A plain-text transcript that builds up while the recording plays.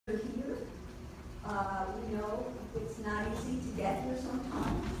We know it's not easy to get here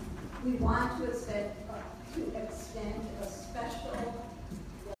sometimes. We want to extend a special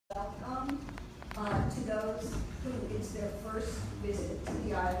welcome to those who it's their first visit to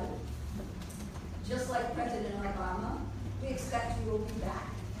the island. Just like President Obama, we expect you will be back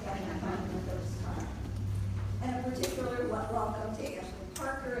anytime the first time. And a particular welcome to Ashley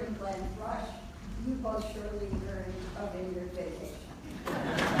Parker and Glenn Thrush. You both surely earned a vineyard vacation.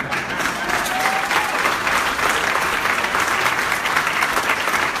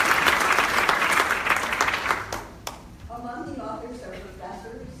 Among the authors are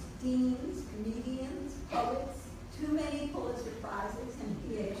professors, deans, comedians, poets, too many Pulitzer Prizes and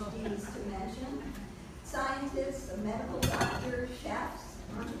PhDs to mention, scientists, medical doctors, chefs,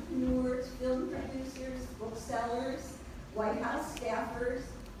 entrepreneurs, film producers, booksellers, White House staffers,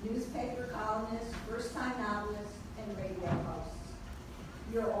 newspaper columnists, first-time novelists, and radio hosts.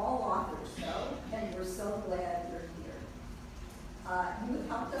 You're all authors, though, and we're so glad you're here. You have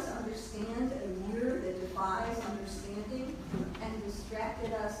helped us understand a year that defies understanding and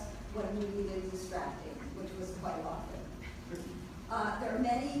distracted us when we needed distracting, which was quite often. There are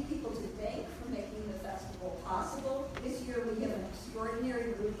many people to thank for making the festival possible. This year we have an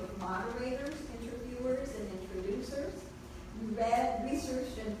extraordinary group of moderators, interviewers, and introducers. You read,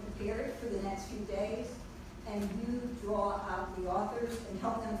 researched, and prepared for the next few days, and you draw out the authors and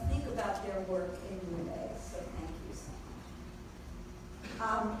help them think about their work in new ways. So thank you so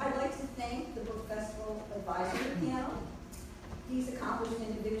much. I'd like to thank the Book Festival Advisory Panel. These accomplished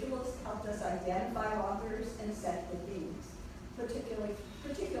individuals helped us identify authors and set the themes.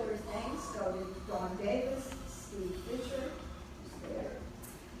 Particular thanks go to Dawn Davis, Steve Fisher, who's there,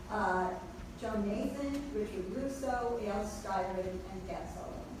 Joan Nathan, Richard Russo, Al Styron, and Pat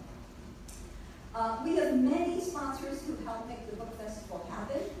Sullivan. We have many sponsors who help make the Book Festival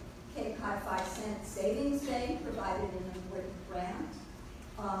happen. Cape Cod 5-cent Savings Bank provided an important grant.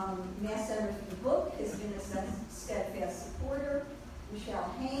 Mass Center for the Book has been a steadfast supporter.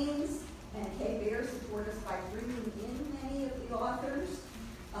 Michelle Haynes and Kay Baer support us by bringing in many of the authors.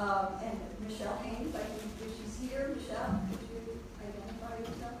 And Michelle Haynes, I think she's here. Michelle, could you identify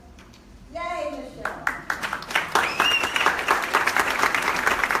yourself? Yay, Michelle!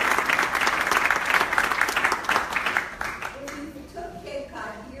 If you took Cape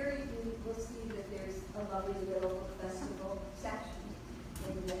Cod here, you will see that there's a lovely little festival section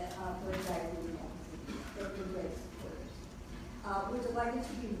in the Bird's Eye Room magazine. They've been great supporters. We're delighted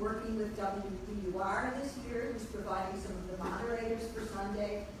to be working with WBUR this year, who's providing some of the moderators for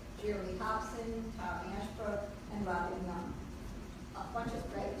Sunday, Jeremy Hobson, Tom Ashbrook, and Robin Young. A bunch of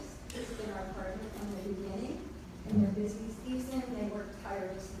grapes. This has been our partner from the beginning. In their busy season, they work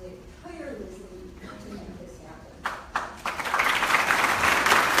tirelessly to make this happen.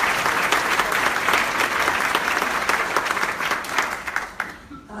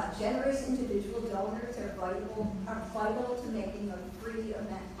 Generous individual donors are vital to making a free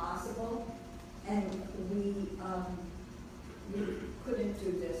event possible, and we couldn't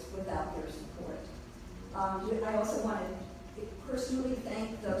do this without their support. I also want to personally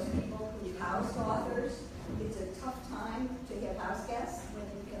thank those people who housed authors. It's a tough time to get house guests when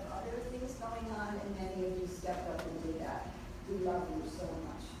you have other things going on, and many of you stepped up and did that. We love you so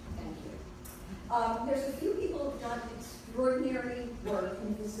much. Thank you. There's a few people who've done extraordinary work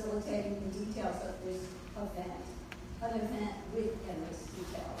in facilitating the details of this event, an event with endless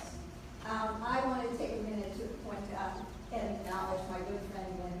details. I want to take a minute to point out and acknowledge my good friend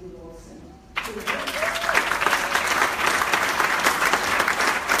Wendy Wilson,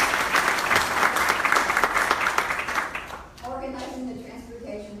 organizing the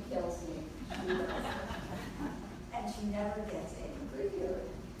transportation kills me. And she never gets angry or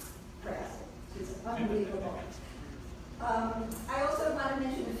pressed. She's unbelievable. I also want to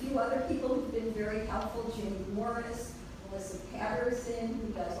mention a few other people who've been very helpful. Jimmy Morris, Melissa Patterson, who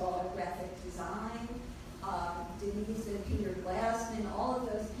does all our graphic design, Denise and Peter Glassman, all of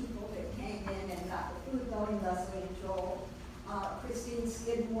those people that came in and got the food going, Leslie and Joel, Christine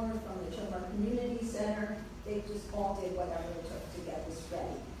Skidmore from the Children's Community Center. They just all did whatever it took to get this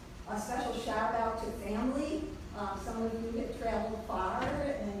ready. A special shout out to family. Some of you have traveled far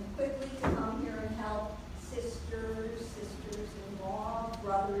and quickly to come here and help. Sisters, sisters-in-law,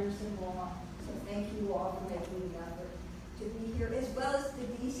 brothers-in-law. So thank you all for making the effort to be here, as well as the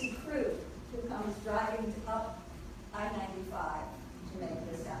DC crew who comes driving up I-95 to make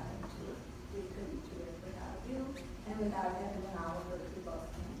this happen too. We couldn't do it without you and without Evan and Oliver, who both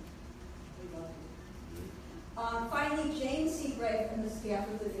came. We love you. Finally, Jane Seagrave and the staff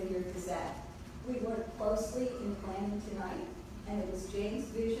of the Vineyard Gazette. We worked closely in planning tonight, and it was Jane's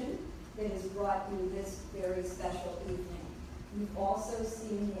vision that has brought you this very special evening. You've also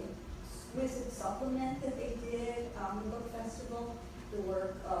seen the exquisite supplement that they did on the book festival, the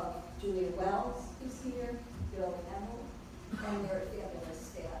work of Julia Wells, who's here, Bill Emmel, and their fabulous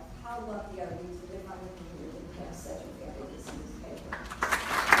staff. How lucky are we to live on the community and have such a fabulous newspaper?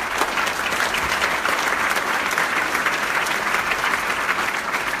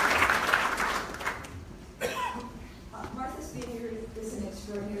 Martha's Vineyard is an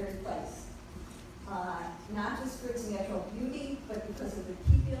extraordinary place, not just for its natural beauty, but because of the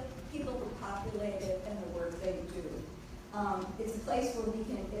people who populate it and the work they do. It's a place where we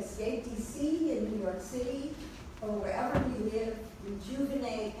can escape D.C. and New York City, or wherever we live,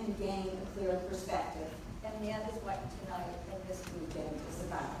 rejuvenate and gain a clear perspective. And that is what tonight and this weekend is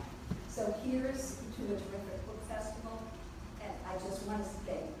about. So here's to a terrific book festival. And I just want to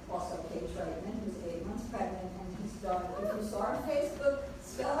thank also Kate Schreitman, who's 8 months pregnant, and who's done, if you saw our Facebook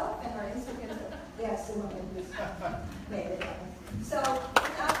stuff and our Instagram stuff, that's the woman who's made it happen. So,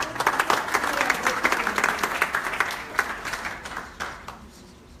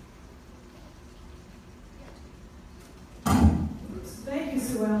 thank you,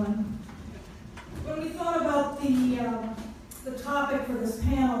 Sue Ellen. When we thought about the topic for this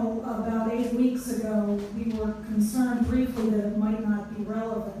panel about 8 weeks ago, we were concerned briefly that it might not be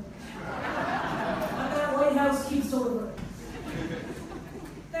relevant. But that White House keeps delivering.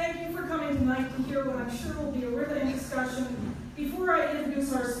 Thank you for coming tonight to hear what I'm sure will be a riveting discussion. Before I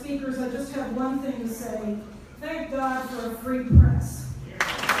introduce our speakers, I just have one thing to say. Thank God for a free press.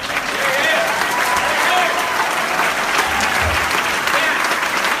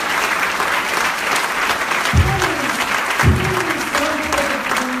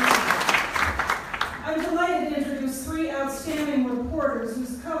 I'm delighted to introduce 3 outstanding reporters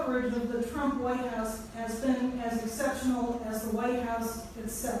whose coverage of the Trump White House has been as exceptional as the White House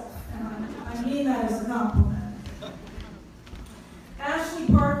itself. And I mean that as a compliment. Ashley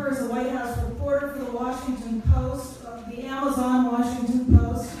Parker is a White House reporter for the Washington Post, the Amazon Washington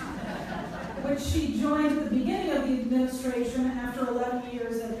Post, which she joined at the beginning of the administration after 11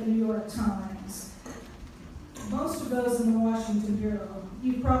 years at the New York Times. Most of those in the Washington Bureau.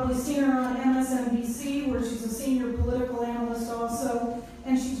 You've probably seen her on MSNBC, where she's a senior political analyst also,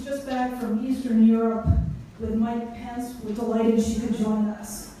 and she's just back from Eastern Europe with Mike Pence. We're delighted she could join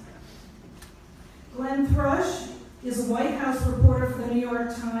us. Glenn Thrush is a White House reporter for the New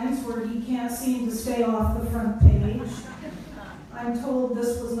York Times, where he can't seem to stay off the front page. I'm told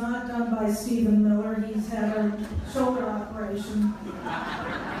this was not done by Stephen Miller. He's had a shoulder operation.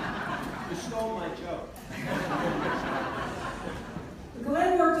 You stole my joke.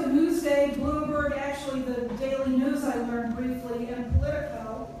 Glenn worked at Newsday, Bloomberg, actually the Daily News I learned briefly, and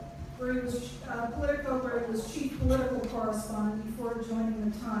Politico, where he was chief political correspondent before joining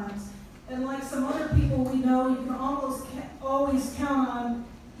the Times. And like some other people we know, you can almost always count on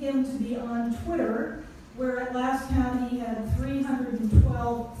him to be on Twitter, where at last count he had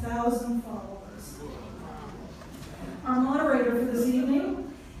 312,000 followers. Our moderator for this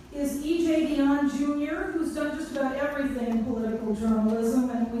evening is E.J. Dionne Jr., who's done just about everything in political journalism,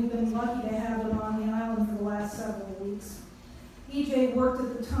 and we've been lucky to have him on the island for the last several weeks. E.J. worked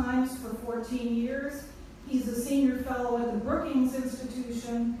at the Times for 14 years. He's a senior fellow at the Brookings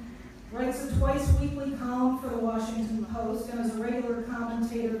Institution, writes a twice-weekly column for the Washington Post, and is a regular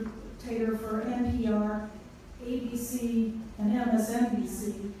commentator for NPR, ABC, and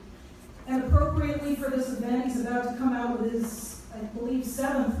MSNBC. And appropriately for this event, he's about to come out with his, I believe,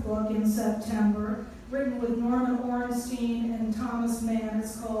 7th book in September, written with Norman Ornstein and Thomas Mann.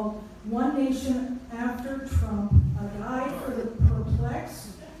 It's called One Nation After Trump, a guide for the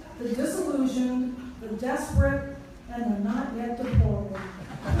perplexed, the disillusioned, the desperate, and the not yet deported.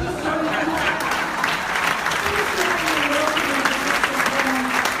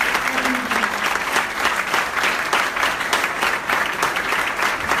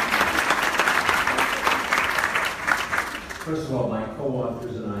 First of all, my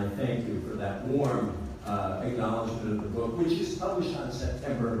co-authors and I thank you for that warm acknowledgement of the book, which is published on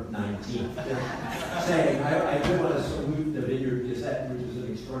September 19th. Saying, I do want to salute the Vineyard Gazette, which is an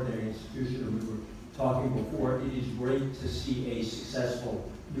extraordinary institution. We were talking before. It is great to see a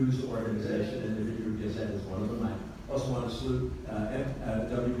successful news organization, and the Vineyard Gazette is one of them. I also want to salute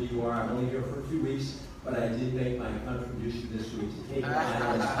WBUR. I'm only here for a few weeks, but I did make my contribution this week to take an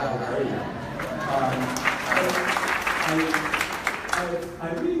island public radio. I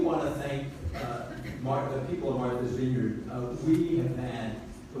really want to thank the people of Martha's Vineyard. We have had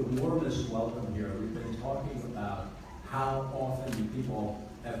the warmest welcome here. We've been talking about how often people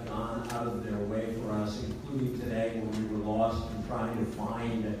have gone out of their way for us, including today when we were lost and trying to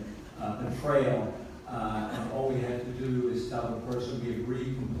find betrayal. And all we had to do is tell the person we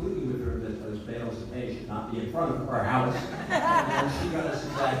agreed completely with her that those bales of hay should not be in front of our house. And she got us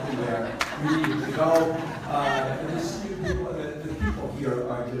exactly where we needed to go. The people here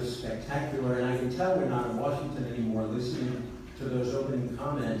are just spectacular, and I can tell we're not in Washington anymore listening to those opening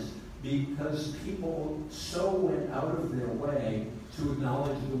comments, because people so went out of their way to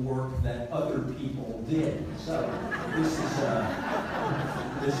acknowledge the work that other people did. So this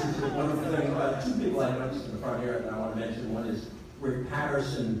is one of the things. Two people I noticed in the front here that I want to mention. One is Rick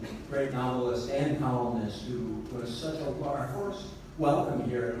Patterson, great novelist and columnist, who was such our first welcome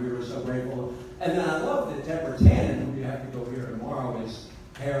here, and we were so grateful. And then I love that Deborah Tannen, who we have to go here tomorrow, is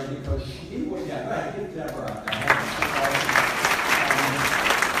here because she was, yeah, go ahead, give Deborah a hand.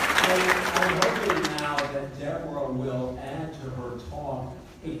 I'm hoping now that Deborah will add to her talk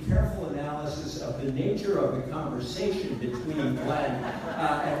a careful analysis of the nature of the conversation between Glenn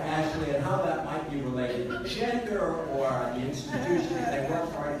and Ashley, and how that might be related to gender or the institution they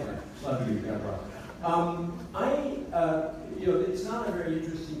work hard for. Love you, Deborah. It's not a very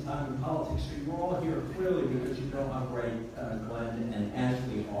interesting time in politics, so you're all here clearly because you know how great Glenn and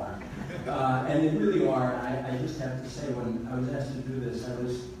Ashley are. And they really are. I just have to say, when I was asked to do this, I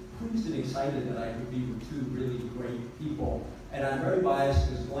was pleased and excited that I could be with two really great people. And I'm very biased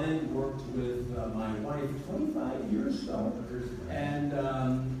because Glenn worked with my wife 25 years ago. And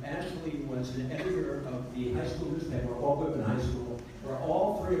Ashley was an editor of the high school newspaper, All Whitman High School, where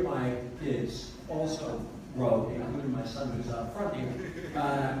all three of my kids also wrote, including my son who's out front here.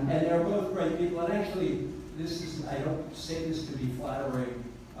 And they're both great people. And actually, I don't say this to be flattering.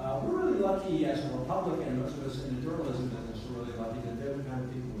 We're really lucky as a Republican, most of us in the journalism business are really lucky that they're the kind of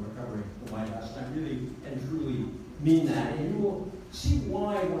people who are covering the White House. And I really and truly mean that. And you will see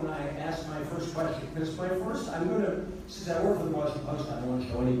why when I ask my first question. Because since I work for the Washington Post, I don't want to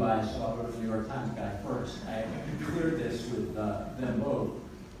show any bias, so I'll go to the New York Times guy first. I cleared this with them both.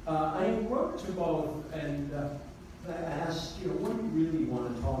 I wrote to both and I asked, what do you really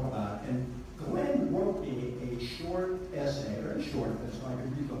want to talk about? And Glenn wrote me a short essay, very short, so I can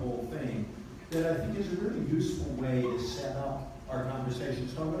read the whole thing, that I think is a really useful way to set up our conversation.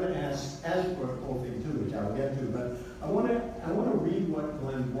 So I'm going to ask for the whole thing too, which I will get to, but I want to read what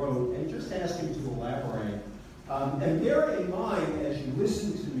Glenn wrote and just ask him to elaborate. And bear in mind, as you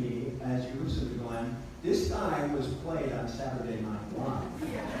listen to me, as you listen to Glenn, this guy was played on Saturday Night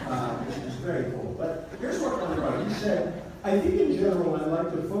Live, which is very cool. But here's what Glenn wrote. He said, I think in general I'd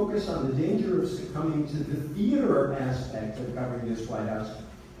like to focus on the danger of succumbing to the theater aspect of covering this White House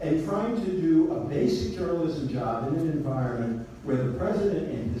and trying to do a basic journalism job in an environment where the president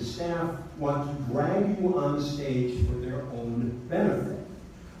and his staff want to drag you on stage for their own benefit.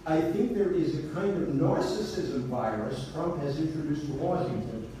 I think there is a kind of narcissism virus Trump has introduced to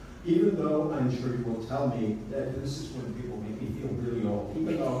Washington, even though I'm sure you will tell me that this is when people make me feel really old,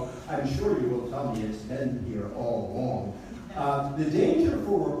 even though I'm sure you will tell me it's been here all along. The danger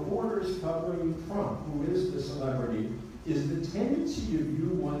for reporters covering Trump, who is the celebrity, is the tendency to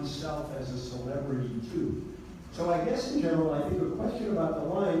view oneself as a celebrity too. So I guess in general, I think a question about the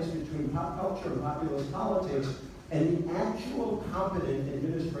lines between pop culture and populist politics and the actual competent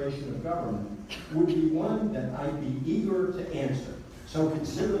administration of government would be one that I'd be eager to answer. So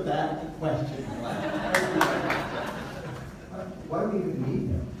consider that a question. Why do we even need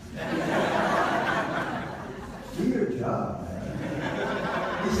him? Do your job,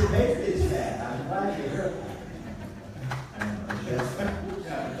 man. He's a Patriots fan. I'm glad you're here.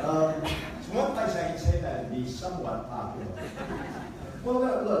 It's one place I can say that and be somewhat popular. Well,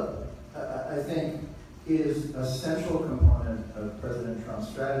 no, look, I think is a central component of President Trump's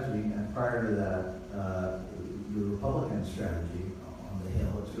strategy, and prior to that, the Republican strategy on the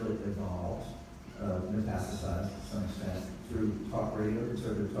Hill. It's really evolved, metastasized to some extent through talk radio,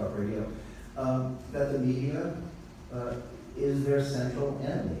 conservative talk radio, that the media is their central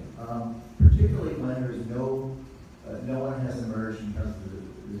enemy, particularly when there is no one has emerged in terms of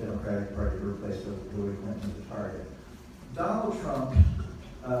the Democratic Party to replace Hillary Clinton as a target. Donald Trump,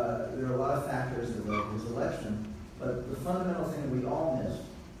 there are a lot of factors that led to his election, but the fundamental thing that we all missed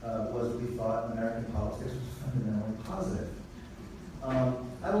was we thought American politics was fundamentally positive.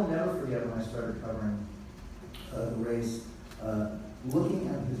 I will never forget when I started covering the race, looking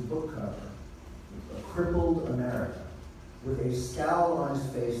at his book cover, A Crippled America, with a scowl on his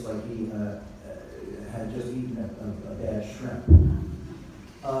face like he had just eaten a bad shrimp.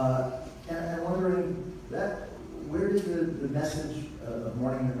 And wondering, where did the message of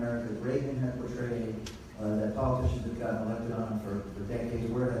Morning in America that Reagan had portrayed, that politicians had gotten elected on for decades,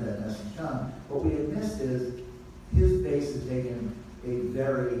 where had that message gone? What we had missed is his base had taken a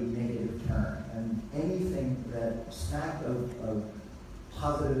very very negative turn, and anything that smacked of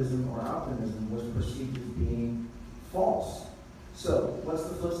positivism or optimism was perceived as being false. So, what's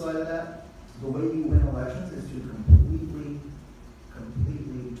the flip side of that? The way you win elections is to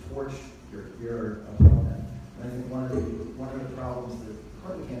completely torch your opponent. And I think one of the problems that the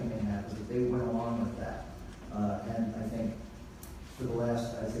Clinton campaign had was that they went along with that. And I think for the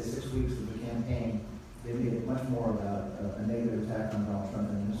last, I'd say, 6 weeks of the campaign, they made it much more about a negative attack on Donald Trump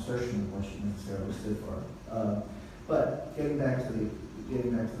than an assertion of what she necessarily stood for. But getting back to the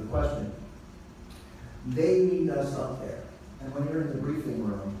question, they need us up there. And when you're in the briefing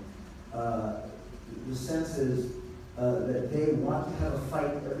room, the sense is that they want to have a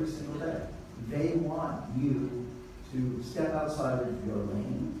fight every single day. They want you to step outside of your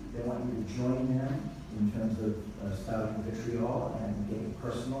lane. They want you to join them in terms of spouting vitriol and getting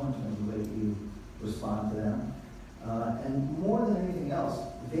personal in terms of the way that you respond to them. And more than anything else,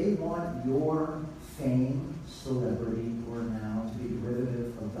 they want your fame, celebrity, or now to be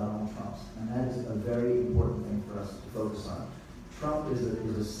derivative of Donald Trump's. And that is a very important thing for us to focus on. Trump is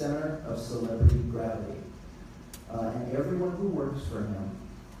a center of celebrity gravity. And everyone who works for him,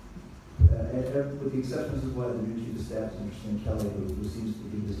 with the exceptions of what the new chief of staff is interesting, Kelly, who seems to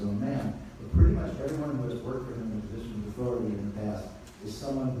be his own man, but pretty much everyone who has worked for him in a position of authority in the past is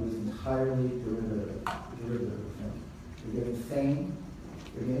someone who is entirely derivative of him. They're getting fame,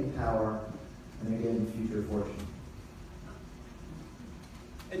 they're getting power, and they're getting future fortune.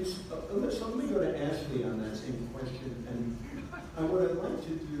 And so let me go to Ashley on that same question. And what I'd like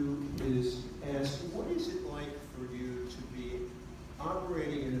to do is ask, what is it like for you to be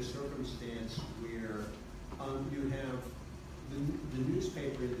operating in a circumstance where you have the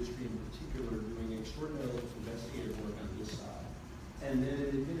newspaper industry in particular doing extraordinary investigative work on this side, and then an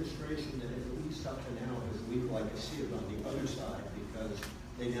administration that at least up to now has legal legacy on the other side because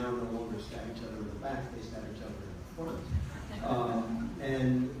they now no longer stab each other in the back, they stab each other in the front.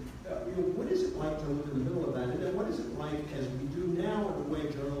 What is it like to live in the middle of that? And then what is it like, as we do now in a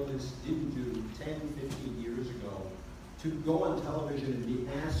way journalists didn't do 10, 15 years ago, to go on television and be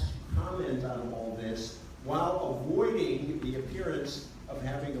asked to comment on all this while avoiding the appearance of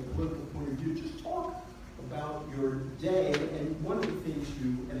having a political point of view? Just talk about your day, and one of the things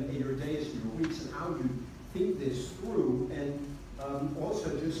and your days and your weeks, and how you think this through, and also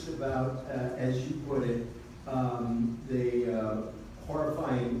just about, as you put it, the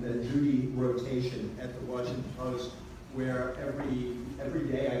horrifying duty rotation at the Washington Post, where every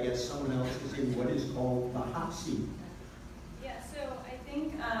day I guess someone else is in what is called the hot seat. Yeah, so I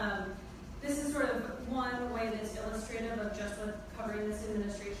think this is sort of one way that's illustrative of just what covering this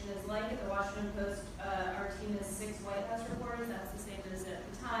administration is like. At the Washington Post, our team is 6 White House reporters. That's the same as at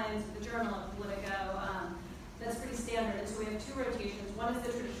the Times, the Journal, at Politico. That's pretty standard. And so we have 2 rotations. One is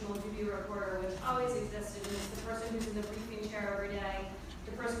the traditional duty reporter, which always existed, and it's the person who's in the briefing chair every day,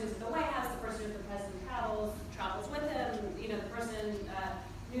 the person who's at the White House, the person who the president travels with him, the person,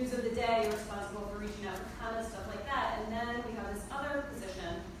 news of the day, responsible for reaching out for comments, stuff like that. And then we have this other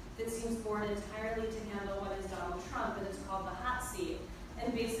position that seems born entirely to handle what is Donald Trump, and it's called the hot seat.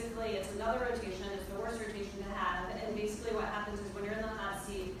 And basically, it's another rotation. It's the worst rotation to have. And basically what happens is when you're in the hot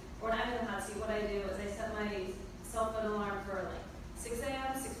seat, or when I'm in the hot seat, what I do is I set my cell phone alarm for like 6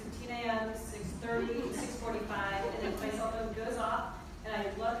 a.m., 6:15 a.m., 6:30, 6:45, and then my cell phone goes off, and I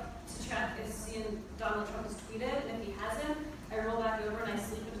look to check if Donald Trump has tweeted, and if he hasn't, I roll back over and I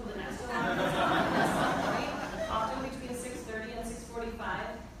sleep until the next alarm goes off. Right? Often between 6:30 and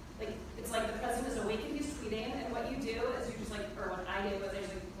 6:45. It's like the president is awake and he's tweeting, and what you do is you just or what I did was I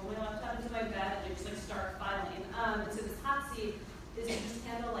just pull my laptop into my bed and I just start filing. And so this hot seat is to just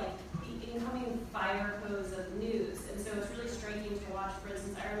handle the incoming fire hose of news. And so it's really striking to watch. For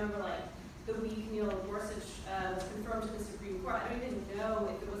instance, I remember the week Neil Gorsuch was confirmed to the Supreme Court. I don't even know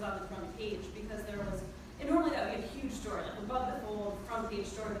if it was on the front page because there was, and normally that would be a huge story, above the fold front page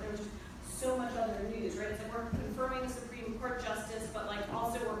story, but there was just so much other news, right? It's we're confirming a Supreme Court justice, but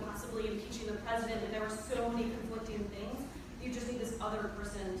also we're possibly impeaching the president, and there were so many conflicting things. You just need this other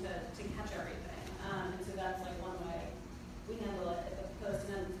person to catch everything. And so that's one way we handle it at the Post.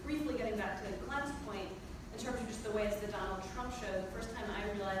 And then briefly getting back to Glenn's point, in terms of just the way it's the Donald Trump show, the first time I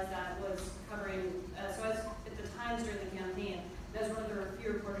realized that was covering, so I was at the Times during the campaign, and I was one of the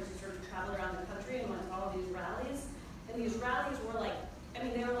few reporters who sort of traveled around the country and went to all of these rallies. And these rallies were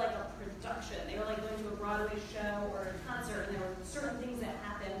they were like a production. They were like going to a Broadway show or a concert, and there were certain things that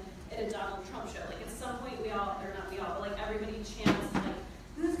happened at a Donald Trump show. At some point but everybody chants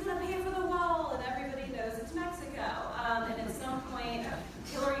who's going to pay for the wall? And everybody knows it's Mexico. And at some point,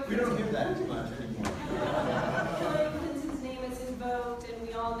 Hillary Clinton... We don't hear that too much anymore. Hillary Clinton's name is invoked, and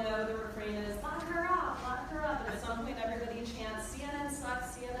we all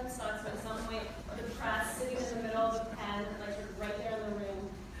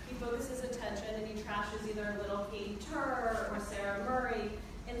Turr or Sarah Murray,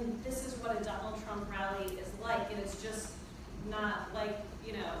 and this is what a Donald Trump rally is like, and it's just not like,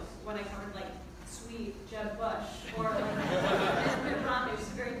 you know, when I covered like sweet Jeb Bush or like Mitt Romney, it's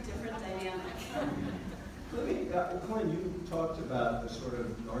a very different dynamic. Let me, Glenn, you talked about the sort of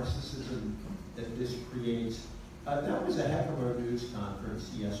narcissism that this creates. That was a heck of a news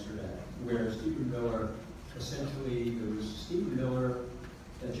conference yesterday, where Stephen Miller, essentially, there was Stephen Miller,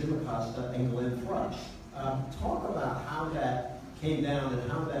 Jim Acosta, and Glenn Thrush. Talk about how that came down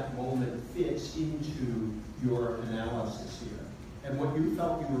and how that moment fits into your analysis here, and what you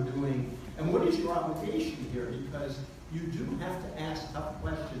felt you were doing, and what is your obligation here, because you do have to ask tough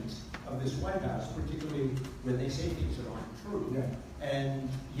questions of this White House, particularly when they say things that aren't true. Yeah. And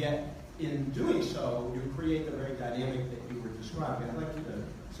yet, in doing so, you create the very dynamic that you were describing. I'd like you to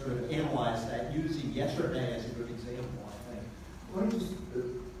sort of analyze that using yesterday as a good example, I think. Let me just,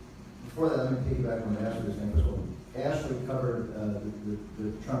 before that, let me piggyback on what Ashley was saying. First of all, Ashley covered the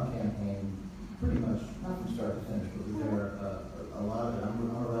Trump campaign pretty much, not from start to finish, but there were a lot of it. I'm a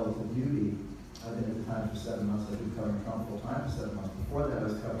relative newbie. I've been at the Times for 7 months. I've been covering Trump full time for 7 months. Before that, I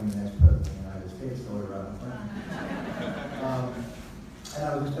was covering the next president of the United States, Hillary Clinton. And I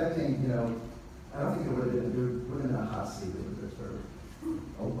was expecting, you know, I don't think it would have been a hot seat. It would have been sort of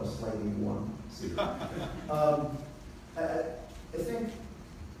a slightly warm seat. I think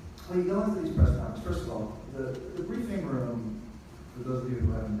when you go into these press conferences, first of all, the briefing room, for those of you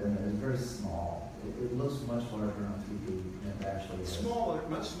who haven't been there, is very small. It looks much larger on TV than it actually is. Smaller,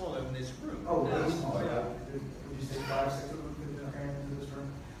 much smaller than this room. Oh, way smaller. Yeah. Would you say 5 or 6 of them could have crammed into this room?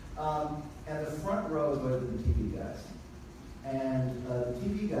 And the front row is always the TV guys. And the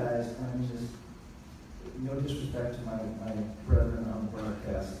TV guys, and I mean this, no disrespect to my brethren on the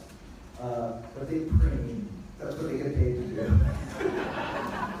broadcast, but they preen. That's what they get paid to do.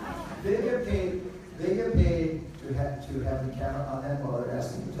 They get paid to have the camera on them while they're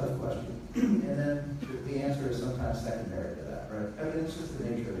asking the tough question, and then the answer is sometimes secondary to that, right? I mean, it's just the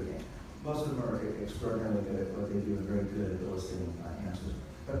nature of the game. Most of them are extraordinarily good at what they do and very good at eliciting answers.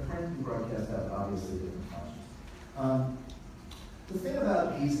 But print and broadcast have obviously different functions. The thing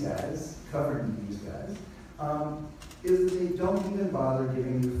about these guys, covering these guys, is that they don't even bother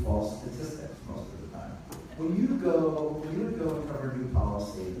giving you false statistics most of the time. When you would go and cover new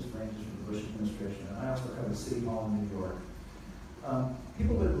policy, this ranges from the Bush administration, and I also covered City Hall in New York,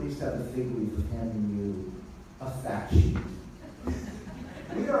 people would at least have the fig leaf of handing you a fact sheet.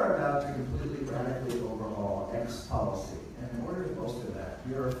 We are about to completely radically overhaul X policy, and in order to bolster that,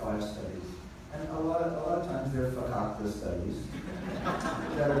 here are 5 studies. And a lot of times they're fakakta studies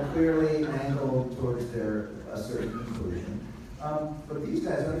that are clearly angled towards a certain conclusion. But these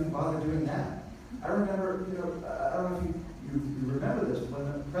guys don't even bother doing that. I remember, you know, I don't know if you remember this, when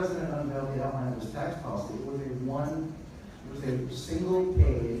the president unveiled the outline of his tax policy, it was a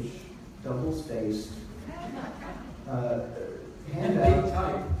single-page, double-spaced handout. Big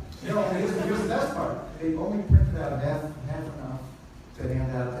type. No, and here's the best part. They only printed out half enough to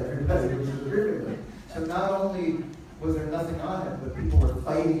hand out to everybody, which was ridiculous. So not only was there nothing on it, but people were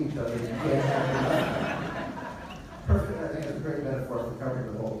fighting each other to get nothing. Perfect. I think it's a great metaphor for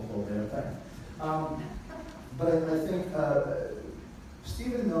covering the whole damn thing. But I think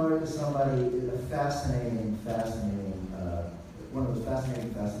Stephen Miller is somebody, a fascinating, one of those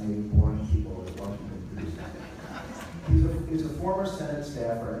fascinating, boring people that Washington produces. He's a former Senate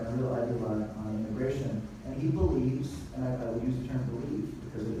staffer and a real ideal on immigration, and he believes, and I would use the term believe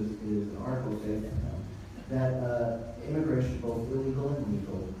because it is an article of faith, that immigration, both illegal and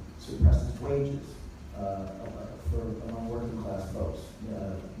legal, suppresses wages among working class folks,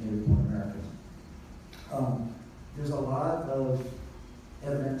 Native born Americans. There's a lot of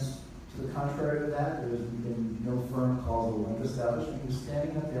evidence to the contrary of that. There's been no firm causal link established. He's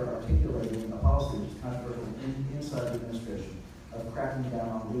standing up there articulating a policy which is controversial inside the administration of cracking down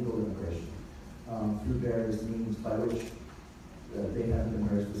on legal immigration through various means by which they haven't been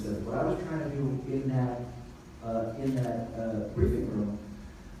very specific. What I was trying to do in that briefing room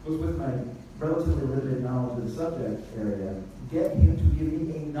was, with my relatively limited knowledge of the subject area, get him to give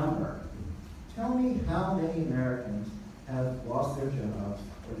me a number. Tell me how many Americans have lost their jobs,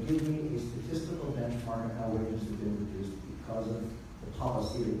 or give me a statistical benchmark on how wages have been reduced because of the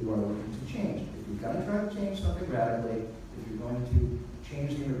policy that you are looking to change. If you're going to try to change something radically, if you're going to change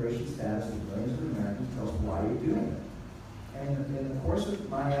the immigration status of millions of Americans, tell us why you're doing it. And in the course of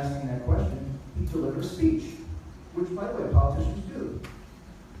my asking that question, he delivered a speech, which, by the way, politicians do.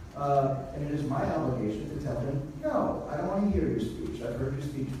 And it is my obligation to tell him, no, I don't want to hear your speech. I've heard your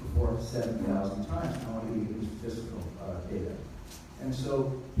speech before 70,000 times. I want to give you statistical data. And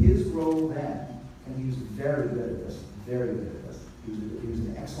so his role then and he was very good at this, very good at this. He was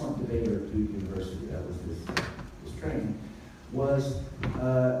an excellent debater at Duke University, that was his training, was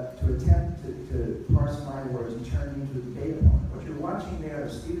to attempt to parse my words and turn me into a debate opponent. What you're watching there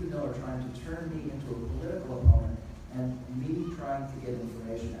is Stephen Miller trying to turn me into a political opponent and me trying to get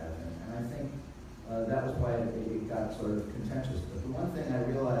information out of him. And I think that was why it got sort of contentious. But the one thing I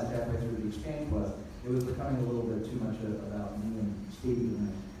realized halfway through the exchange was it was becoming a little bit too much about me and Steve, and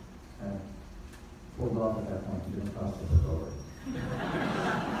I kind of pulled off at that point and didn't cross the hook over.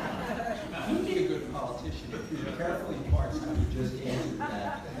 You'd be a good politician if you carefully parse how you just answered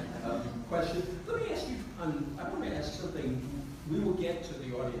that question. Let me ask you, I want to ask something. We will get to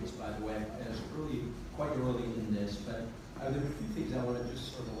the audience, by the way, as quite early in this, but there are a few things I want to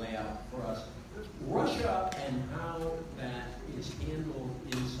just sort of lay out for us. Russia and how that is handled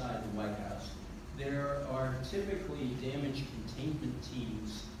inside the White House. There are typically damage containment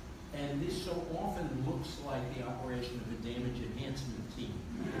teams, and this so often looks like the operation of a damage enhancement team.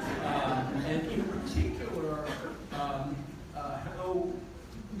 And in particular, how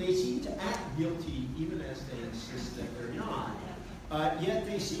they seem to act guilty even as they insist that they're not. Yet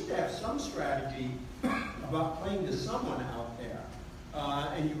they seem to have some strategy about playing to someone out there.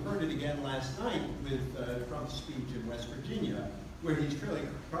 And you heard it again last night with Trump's speech in West Virginia, where he's really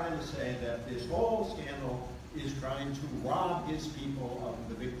trying to say that this whole scandal is trying to rob his people of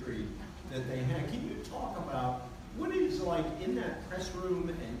the victory that they had. Can you talk about what it is like in that press room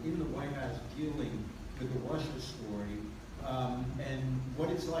and in the White House dealing with the Russia story, and what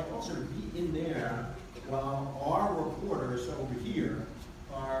it's like also to be in there while our reporters over here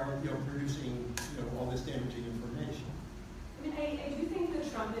are producing all this damaging information? I mean, I do think the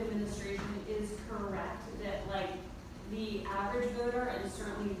Trump administration is correct that the average voter, and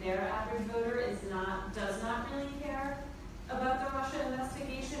certainly their average voter, does not really care about the Russia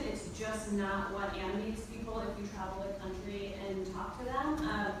investigation. It's just not what animates people if you travel the country and talk to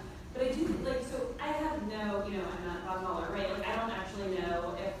them. But I do so I have no, I'm not Bob Mueller, right? I don't actually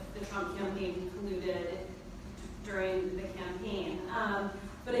know if the Trump campaign colluded during the campaign.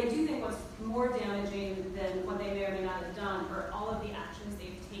 But I do think what's more damaging than what they may or may not have done are all of the actions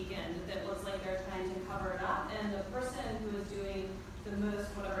they've taken that looks like they're trying to cover it up. And the person who is doing the most,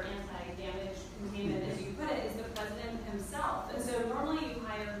 anti-damage containment, as you put it, is the president himself. And so normally you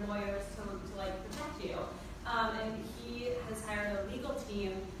hire lawyers to protect you. And he has hired a legal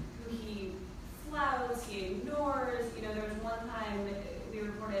team who he flouts, he ignores. There was one time we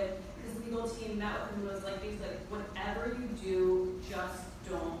reported his legal team met with him and was basically whatever you do, just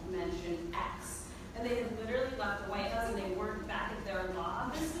don't mention X. And they had literally left the White House and they weren't back at their law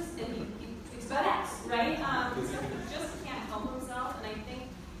offices, and he tweets about X, right? So he just can't help himself, and I think,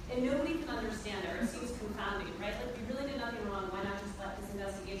 and nobody can understand it, or it seems confounding, right? You really did nothing wrong, why not just let this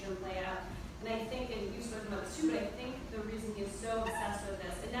investigation play out? And I think, and you've spoken about this too, but I think the reason he's so obsessed with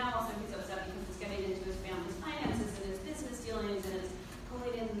this, and now also he's upset because it's getting into his family's finances and his business dealings, and it's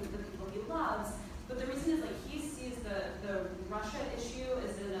pulling in the people he loves. But the reason is he sees the Russia issue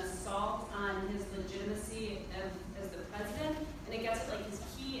as an assault on his legitimacy as the president, and it gets at his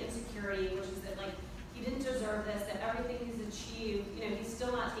key insecurity, which is that he didn't deserve this, that everything he's achieved, he's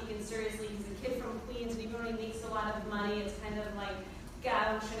still not taken seriously. He's a kid from Queens, and even when he makes a lot of money, it's kind of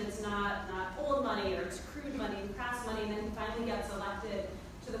gouge, and it's not old money, or it's crude money, crass money, and then he finally gets elected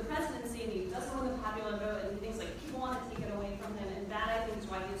to the presidency, and he doesn't win the popular vote, and he thinks people want to take it away from him, and that I think is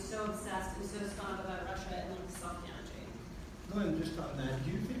why he's so obsessed and so spun up about Russia and self-damaging. Glenn, just on that,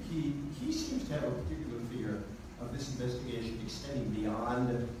 do you think he seems to have a particular fear of this investigation extending beyond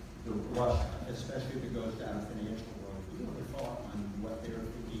the Russia, especially if it goes down the financial world? Do you have a thought on what their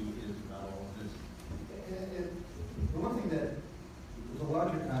thinking is about all of this? The one thing that, the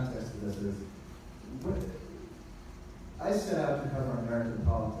larger context of this is, I set out to cover American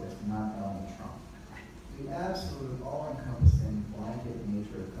politics, not Donald Trump. The absolute all-encompassing blanket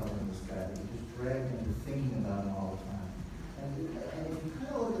nature of covering this guy that we just dragged into thinking about him all the time. And if you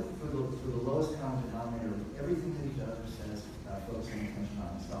kind of look at for the lowest common denominator of everything that he does or says about focusing attention on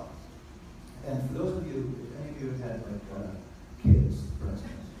himself. And for those of you, if any of you have had kids, for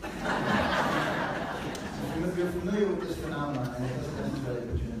instance, if you're familiar with this phenomenon, and it doesn't necessarily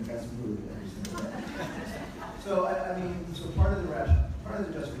put you in the best mood every single day. So so part of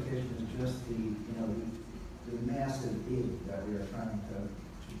the justification is just the massive id that we are trying to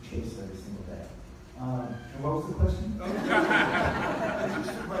chase every single day. And what was the question?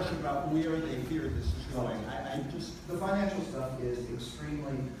 Just a question about where they fear this is going. The financial stuff is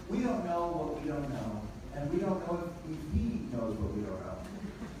extremely. We don't know what we don't know, and we don't know if he knows what we don't know.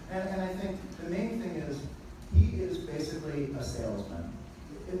 And I think the main thing is he is basically a salesman.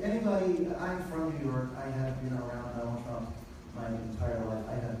 if anybody, I'm from New York. I have been around Donald Trump my entire life.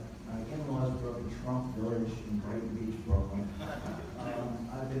 My in-laws grew up in Trump Village in Brighton Beach, Brooklyn.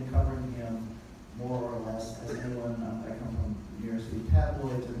 I've been covering him more or less as anyone. I come from New York City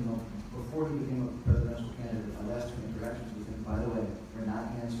tabloids, and before he became a presidential candidate, my last 2 interactions with him, by the way, were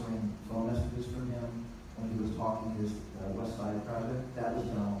not answering phone messages from him when he was talking his West Side project. That was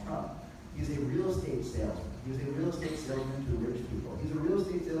Donald Trump. He's a real estate salesman. He's a real estate salesman to rich people. He's a real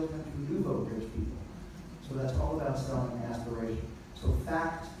estate salesman to new vote rich people. So that's all about selling aspiration. So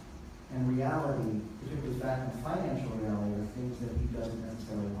fact and reality, particularly fact and financial reality, are things that he doesn't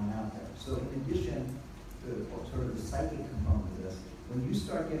necessarily want out there. So in addition to sort of the psychic component of this, when you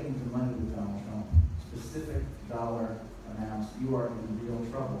start getting into money with Donald Trump, specific dollar amounts, you are in real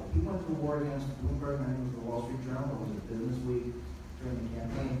trouble. He went to war against Bloomberg, and I think it was the Wall Street Journal, it was a Business Week during the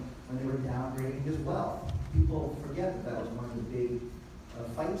campaign, when they were downgrading his wealth. People forget that was one of the big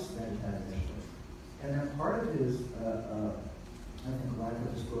fights that he had initially. And then part of his I think lack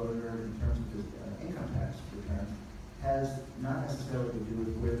of disclosure in terms of his income tax returns has not necessarily to do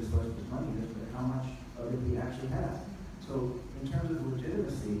with where the source of his money is, but how much of it he actually has. So in terms of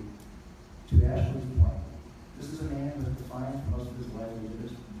legitimacy, to Ashley's point, this is a man who has defined for most of his life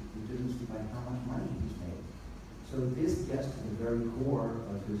legitimacy by how much money he's made. So this gets to the very core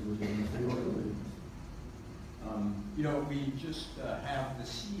of his legitimacy or illegitimacy. We just have the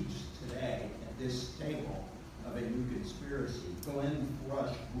siege today at this table of a new conspiracy. Glenn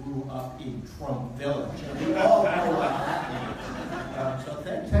Thrush grew up in Trump Village, and we all know what that means. So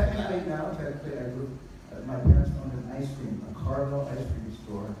technically, my parents owned an ice cream, a Carvel ice cream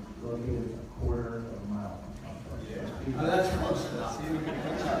store located a quarter of a mile from Trump Village. Yeah. That's close enough.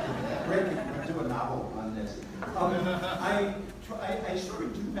 Rick, we'll do a novel on this. I sort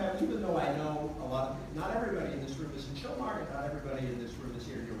of do have, even though I know a lot of, not everybody in this room is in show market, not everybody in this room is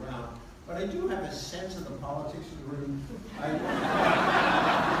here year-round, but I do have a sense of the politics of the room.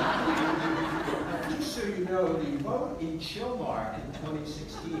 Just so you know, the vote in Chilmark in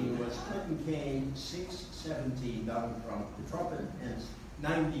 2016 was Clinton Kane 617, Donald Trump, Trump and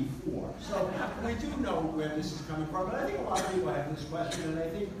 94. So we do know where this is coming from, but I think a lot of people have this question, and I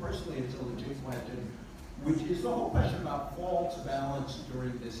think personally it's a legit question, which is the whole question about false balance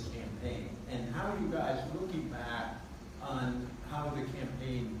during this campaign, and how you guys, looking back on how the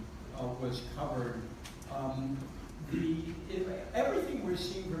campaign was covered. Everything we're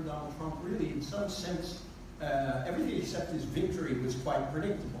seeing from Donald Trump, really, in some sense, everything except his victory was quite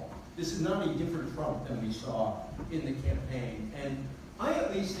predictable. This is not a different Trump than we saw in the campaign. And I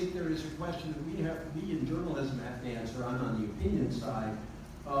at least think there is a question that we in journalism have to answer. I'm on the opinion side.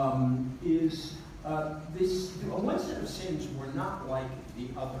 One set of sins were not like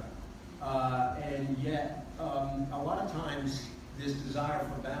the other. And yet, a lot of times, this desire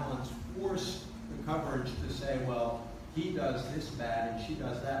for balance forced the coverage to say, well, he does this bad and she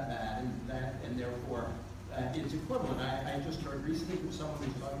does that bad, and therefore it's equivalent. I just heard recently from someone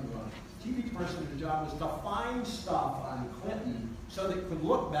who's talking about a TV person whose job was to find stuff on Clinton so that it could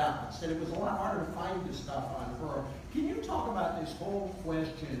look balanced, and it was a lot harder to find this stuff on her. Can you talk about this whole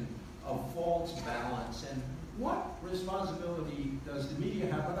question of false balance, and what responsibility does the media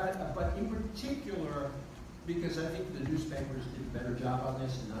have, but in particular, because I think the newspapers did a better job on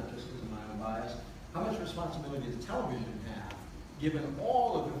this, and not just because of my own bias, how much responsibility does television have, given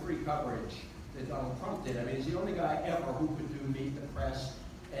all of the free coverage that Donald Trump did? I mean, he's the only guy ever who could do Meet the Press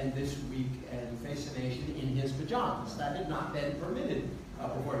and This Week and Face the Nation in his pajamas. That had not been permitted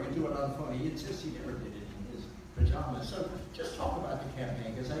before. He could do it on the phone. He insists he never did it in his pajamas. So just talk about the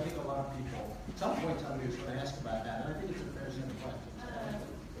campaign, because I think a lot of people, at some point somebody was going to ask about that, and I think it's a fair set of questions.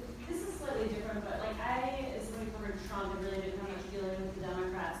 This is slightly different, but like as somebody who covered Trump and really didn't have much dealing with the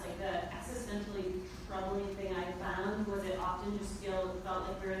Democrats, like the existentially troubling thing I found was it often just felt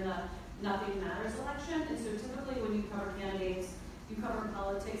like we're in the nothing matters election. And so typically when you cover candidates, you cover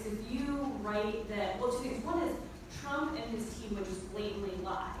politics, if you write that, well, two things. One is Trump and his team would just blatantly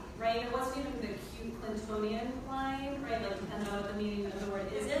lie, right? It wasn't even the cute Clintonian line, right? Like depending on what the meaning of the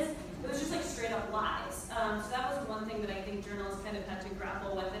word is. It was just like straight up lies. So that was one thing that I think journalists kind of had to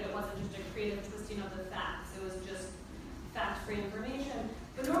grapple with, that it wasn't just a creative twisting of the facts. It was just fact-free information.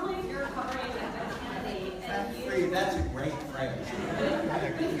 But normally if you're covering a candidate and fact-free, that's a great phrase.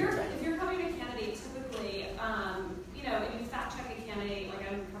 But if you're covering a candidate, typically, and you fact-check a candidate, like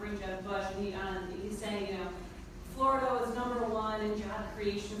I'm covering Jeb Bush, and he's saying, Florida was #1 in job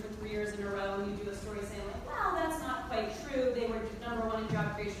creation for 3 years in a row, and you do a story saying, like, well, that's not quite true. They were #1 in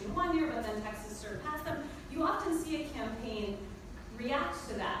job creation 1 year, but then Texas surpassed them. You often see a campaign react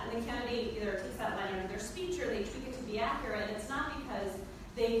to that, and the candidate either takes that line out of their speech or they tweak it to be accurate. It's not because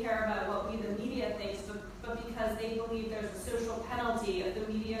they care about what we, the media, thinks, but because they believe there's a social penalty if the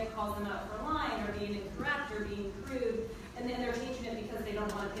media calls them out for lying or being incorrect or being crude, and then they're changing it because they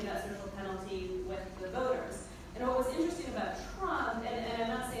don't want to pay that social penalty with the voters. And what was interesting about Trump, and I'm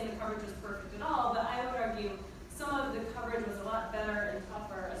not saying the coverage was perfect at all, but I would argue some of the coverage was a lot better and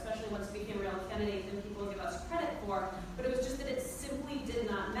tougher, especially once he became a real candidate, than people give us credit for. But it was just that it simply did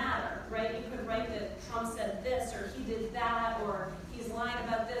not matter, right? You could write that Trump said this, or he did that, or he's lying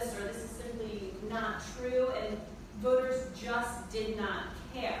about this, or this is simply not true, and voters just did not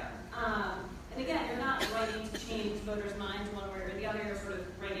care. And again, you're not writing to change voters' minds one way or the other. You're sort of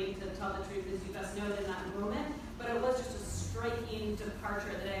writing to tell the truth as you best know it in that moment. But it was just a striking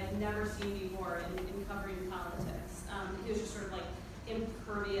departure that I've never seen before in covering politics. He was just sort of like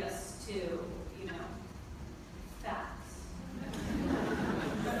impervious to, facts.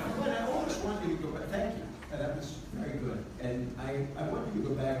 But I always wanted you to go back. Thank you. That was very good. And I wanted you to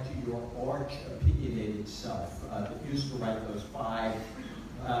go back to your arch-opinionated self that used to write those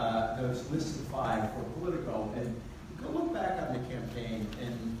lists of 5 for Politico, and go look back on the campaign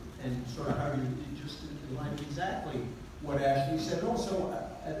and sort of how you just aligned exactly what Ashley said. Also,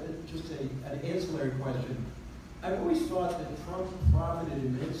 just an ancillary question. I've always thought that Trump profited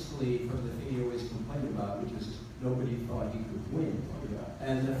immensely from the thing he always complained about, which is nobody thought he could win.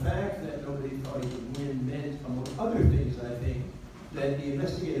 And the fact that nobody thought he could win meant, among other things, I think, that the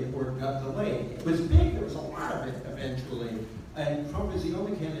investigative work got delayed. It was big. There was a lot of it eventually. And Trump is the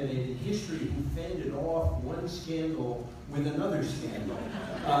only candidate in history who fended off one scandal with another scandal.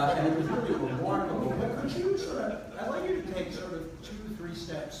 And it was really remarkable. But could you I'd like you to take sort of 2, 3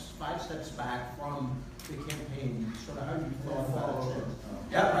 steps, 5 steps back from the campaign, sort of how you thought about it.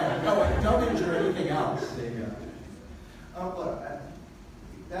 Yeah, right. No, don't injure anything else. Look,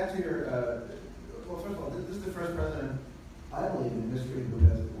 back to your, well, first of all, this is the first president, I believe, in history who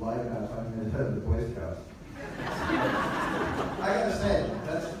has lied about talking to the head of the Boy Scouts. I gotta say,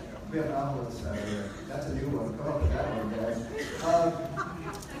 we have novelists out here. That's a new one. Come up with that one, guys.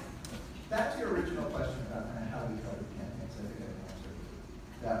 Back to your original question about kind of how we cover campaigns. I think I answered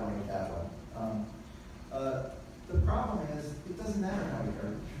that one with that one. The problem is, it doesn't matter how we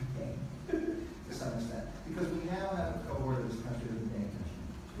cover the campaign, to some extent, because we now have a cohort of this country that's paying attention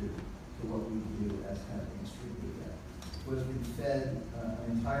to what we do as kind of mainstream media. Was we've fed an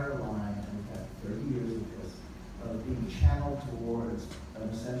entire line, and we've had 30 years of this, being channeled towards an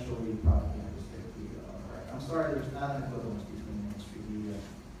essentially propagandistic media on the right. I'm sorry, there's not an equivalence between mainstream media,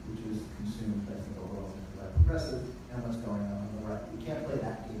 which is consumed, I think, overall by progressive, and what's going on the right. We can't play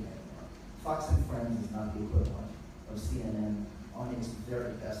that game anymore. Fox and Friends is not the equivalent of CNN on its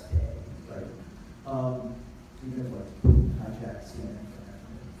very best day, right? Even if hijack CNN for an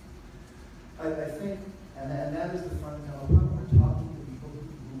afternoon. I think, and that is the fundamental problem. We're talking to people who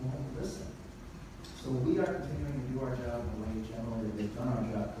won't listen. So we are continuing to do our job in the way generally that we've done our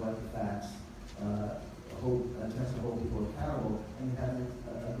job, collect the facts, attempt to hold people accountable, and you have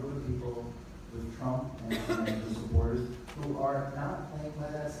a group of people with Trump and his supporters who are not playing by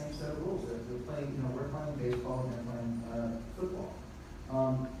that same set of rules. They're playing, we're playing baseball and they're playing football.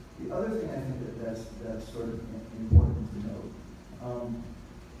 The other thing I think that's sort of important to note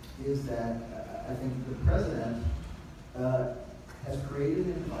is that I think the president has created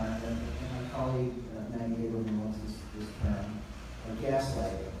an environment, and my colleague Maggie Abrams wants this term,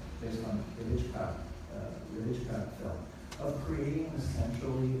 gaslighting, based on the Hitchcock film, of creating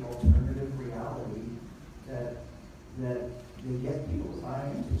essentially alternative reality that they get people to buy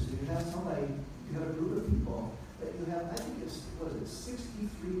into. So you have you have a group of people that you have, I think it's,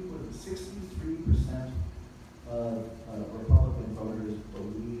 63% of Republican voters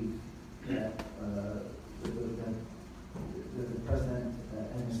believe that the president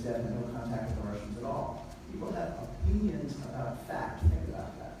and his staff had no contact with the Russians at all. People have opinions about fact. Think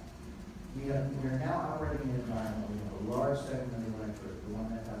about that. We are now operating in an environment where we have a large segment of the electorate, the one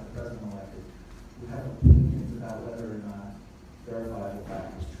that has the president elected, who have opinions about whether or not verifiable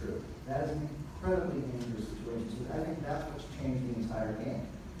fact is true. That is an incredibly dangerous situation. So I think that's what's changed the entire game.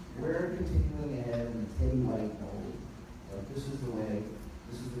 We're continuing ahead in the Teddy White mold. This is the way,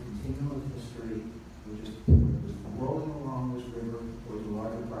 this is the continuum of history. We're just rolling along this river towards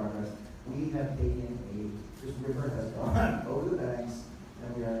larger progress. We have taken this river has gone over the banks, and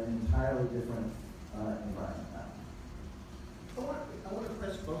we are in an entirely different environment now. I want to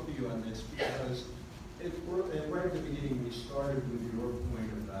press both of you on this because right at the beginning we started with your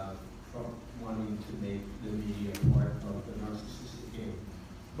point about Trump wanting to make the media part of the narcissistic game.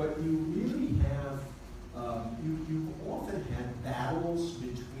 But you really have, you've often had battles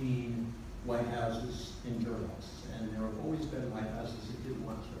between White Houses in journalists, and there have always been White Houses that didn't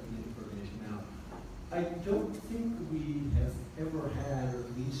want certain information out. I don't think we have ever had, or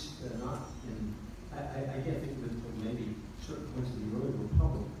at least not in, I can't think of it until maybe certain points of the early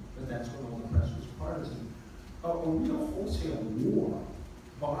republic, but that's when all the press was partisan. A real wholesale war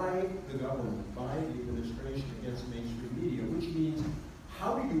by the government, by the administration against mainstream media, which means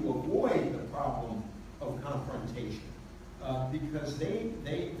how do you avoid the problem of confrontation? Because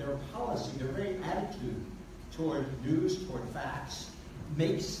their policy, their very attitude toward news, toward facts,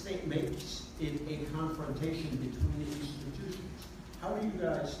 makes it a confrontation between the institutions. How do you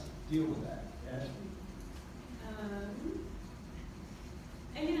guys deal with that, Ashley?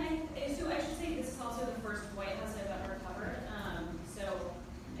 So I should say this is also the first White House I've ever covered. So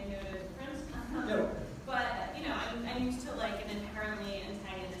I know the difference. But I'm used to like an inherently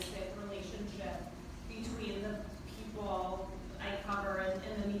antagonistic relationship between the people I cover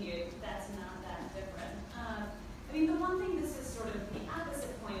and the media. That's not that different. The one thing, this is sort of the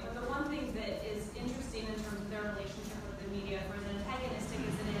opposite point, but the one thing that is interesting in terms of their relationship with the media, for as antagonistic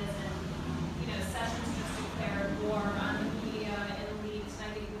as it is, and Sessions just declared war on the media and leaks,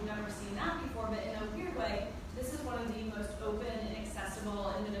 and I think we've never seen that before, but in a weird way, this is one of the most open and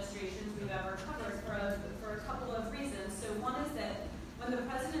accessible administrations we've ever covered for a couple of reasons. So one is that when the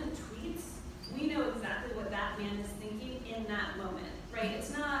president tweets, we know exactly what that man is thinking in that moment, right?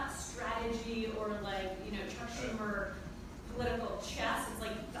 It's not strategy or like, Chuck Schumer political chess. It's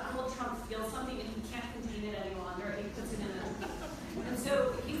like Donald Trump feels something and he can't contain it any longer and he puts it in a tweet. And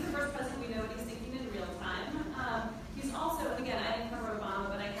so he's the first president we know what he's thinking in real time. He's also, and again, I didn't cover Obama,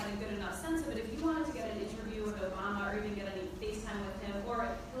 but I had a good enough sense of it. If you wanted to get an interview with Obama or even get any FaceTime with him, or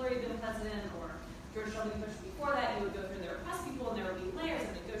Hillary been president, or George W. Bush before that, you would go through their press people, and there would be layers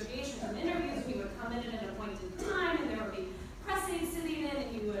of negotiations and interviews, and you would come in at an appointed time, and there would be press aides sitting in,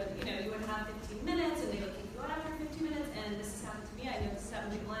 and you would have 15 minutes, and they would kick you out after 15 minutes, and this has happened to me. I know this has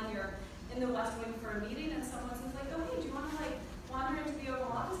happened to Glenn. You're in the West Wing for a meeting, and someone says like, oh, hey, do you want to wander into the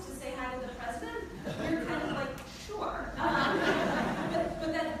Oval Office to say hi to the president? You're kind of like, sure. But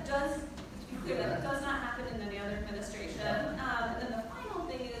that does, to be clear, that does not happen in any other administration. And then the final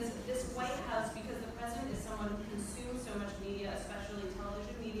thing is this White House, because the president is someone who consumes so much media, especially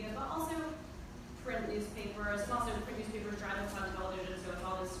television media, but also print newspapers, and also print newspapers drive us on television, so it's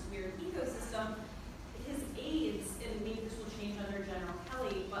all this weird ecosystem. His aides, and maybe this will change under General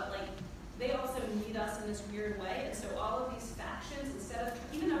Kelly, but they also need us in this weird way, and so all of these factions, instead of,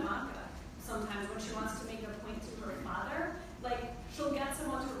 even Ivanka, sometimes when she wants to make a point to her father, she'll get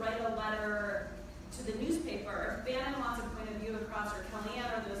someone to write a letter to the newspaper. If Bannon wants a point of view across, or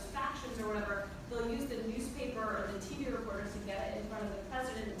Kellyanne, or those factions or whatever, they'll use the newspaper or the TV reporters to get it in front of the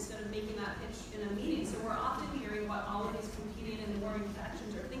president instead of making that pitch in a meeting. So we're often hearing what all of these competing and warring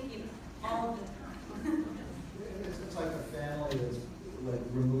factions are thinking all of the time. It's like a family that's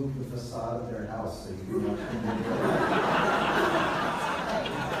remove the facade of their house so you can watch them.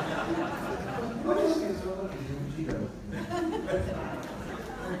 What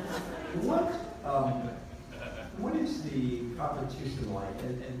is the competition like?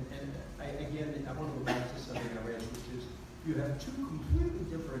 And I want to go back to something I read, which is you have two completely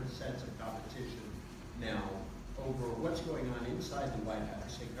different sets of competition now over what's going on inside the White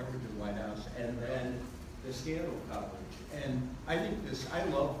House, say coverage of the White House, and then the scandal coverage. And I think I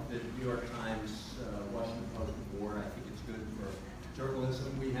love the New York Times, Washington Post and Washingtonian. I think it's good for journalism.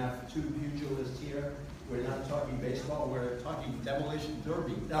 We have two pugilists here. We're not talking baseball, we're talking demolition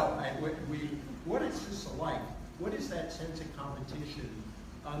derby. No, what is this like? What is that sense of competition?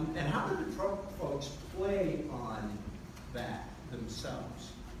 And how do the Trump folks play on that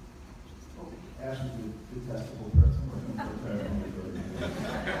themselves? Ashley's a detestable person.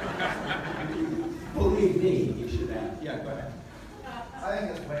 Believe me, you should have. Yeah, go ahead. I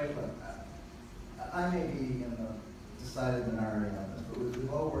think it's way, I may be in the decided minority on this, but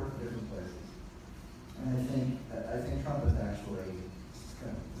we've all worked in different places. And I think Trump is actually,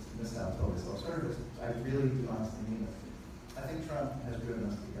 this sounds totally self-service, I really do honestly mean this. I think Trump has driven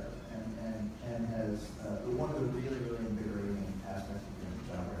us together and has, one of the really, really invigorating aspects of doing the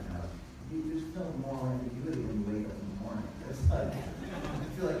job right now is you just feel more ambiguity when you wake up in the morning. It's like, I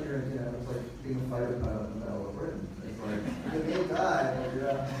feel like it's like being a fighter pilot in the Battle of Britain. It's like, you may die, but you're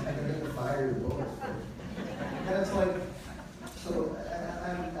going to fire your bullets first. And it's like, so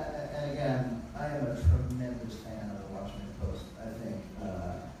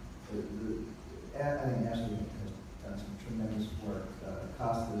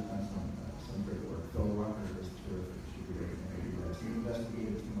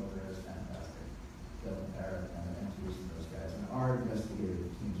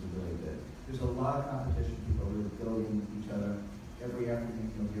lot of competition. People are really goading each other. Every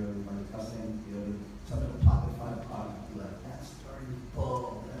afternoon you'll hear everybody cussing. Something will pop at 5 o'clock and be like, that story is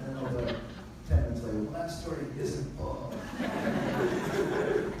bull. And then they'll go 10 minutes later, well, that story isn't bull.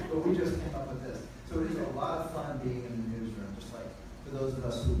 But we just came up with this. So it is a lot of fun being in the newsroom, just like for those of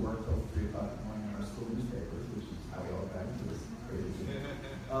us who work till 3 o'clock in the morning on our school newspapers, which is how we all got into this crazy.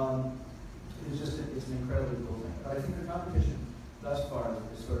 It's an incredibly cool thing. But I think the competition thus far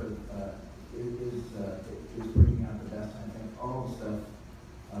is sort of is bringing out the best. I think all the stuff.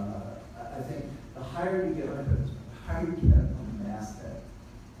 I think the higher you get on the masthead,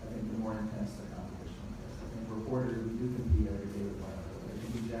 I think the more intense the competition is. I think reporters, we do compete every day with one another. I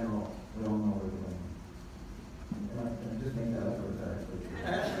think in general, we all know we're doing. And I just make that up or is that actually true?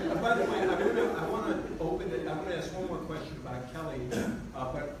 Actually, by the way, I want to open it. I'm going to ask one more question about Kelly,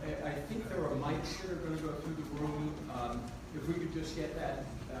 but I think there are mics that are going to go through the room. If we could just get that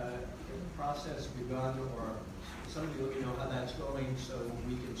process begun, or somebody let me know how that's going so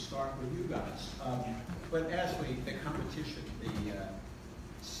we can start with you guys. But Ashley, the competition, the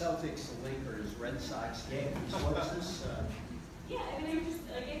Celtics, Lakers, Red Sox games, what's this? Yeah, I mean,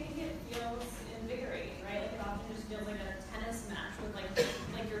 I think it feels invigorating, right? Like it often just feels like a tennis match with like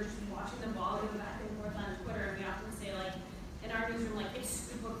you're just watching the ball go back and forth on Twitter, and we often say like in our newsroom like it's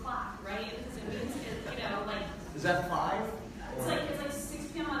scoop o'clock, right? Because it means like. Is that 5? It's like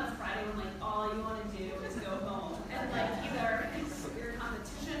 6 p.m. on a Friday when like all you want to do is go home, and like either your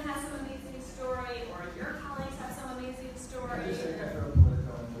competition has some amazing story or your colleagues have some amazing story. I just think I throw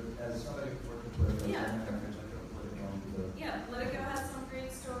Politico into, as somebody who worked with Politico, Yeah. I throw Politico into the. Yeah, Politico has some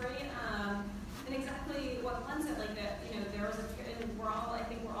great story, and exactly what Glenn said, like that, there was and I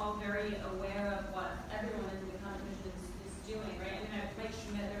think we're all very aware of what everyone in the competition is doing, right? I mean, Mike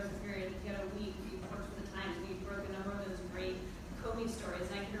Schmidt, there was a period, he had a week, we worked with the Times, we broke a number of those great Comey stories,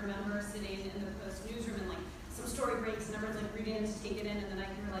 and I can remember sitting in the Post newsroom and like some story breaks and everyone's like reading it to take it in, and then I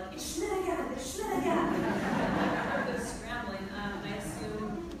can hear like, it's Schmidt again, it's Schmidt again. They're scrambling, and I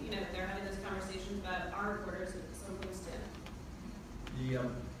assume, they're having those conversations about our reporters with some folks too.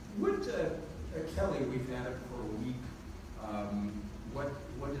 Kelly, we've had it for a week.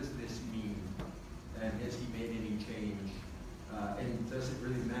 What does this mean? And has he made any change? And does it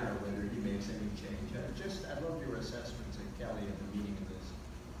really matter whether he makes any change? I'd love your assessments of Kelly at the meaning of this.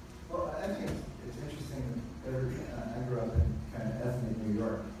 Well, I think it's interesting that I grew up in kind of ethnic New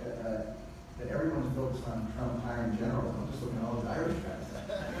York, that everyone's focused on Trump hiring generals. I'm just looking at all those Irish guys.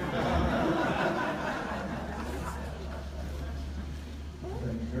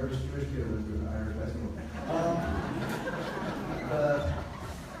 Nervous Jewish kid was an Irish high school.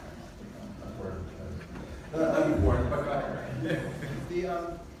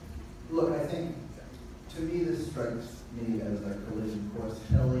 Look, I think, to me, this strikes me as a collision course.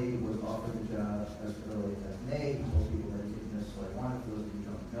 Kelly was offered the job as early as May. He told people that he didn't necessarily want it. For those of you who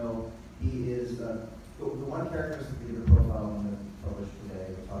don't know, he is the one characteristic of the profile I'm going to publish today.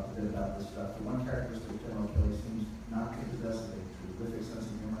 We talked a bit about this stuff. The one characteristic of General Kelly seems not to possess a terrific sense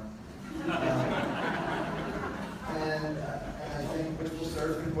of humor. And I think which will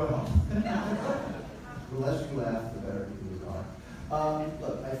serve him well. The less you laugh, the better you are.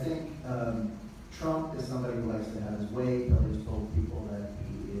 Look, I think Trump is somebody who likes to have his way. Kelly has told people that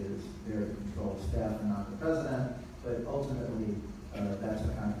he is there to control the staff and not the president, but ultimately that's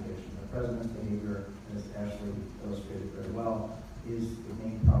a contradiction. The president's behavior, as Ashley illustrated very well, is the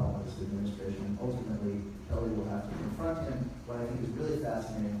main problem with this administration. Ultimately, Kelly will have to confront him. What I think is really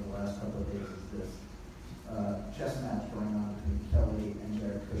fascinating in the last couple of days is this chess match going on between Kelly and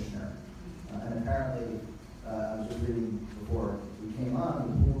Jared Kushner. And apparently, I was just reading before we came on,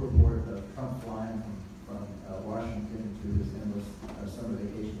 the full report of Trump flying from Washington to his endless summer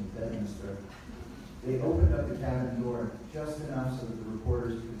vacation in Bedminster. They opened up the cabin door just enough so that the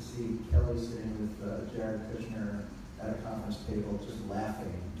reporters could see Kelly sitting with Jared Kushner at a conference table, just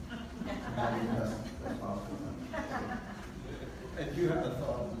laughing. That's awesome. And do you have a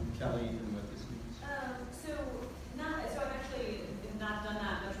thought on Kelly and what this means? So I've actually not done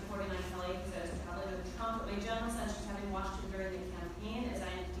that much reporting on Kelly because I was traveling with Trump. But my general sense, just having watched him during the campaign, is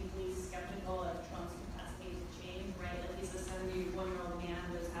I am deeply skeptical of Trump's capacity to change. Right, like he's a 71-year-old man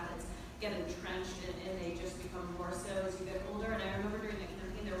whose habits get entrenched and they just become more so as you get older. And I remember during the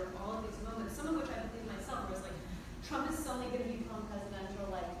campaign there were all of these moments, some of which I believe myself, where it was like Trump is suddenly going to become presidential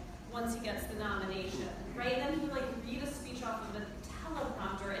like once he gets the nomination, right? And then he would like read a speech off of the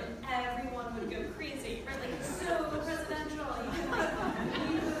teleprompter and everyone would go crazy, right? Like it's so presidential, you can like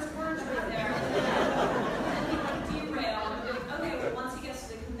read those words right there. And he like derail and be like, okay, well once he gets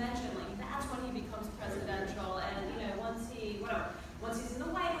to the convention, like that's when he becomes presidential. And once he's in the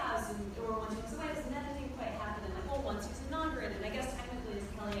White House or once he gets the White House,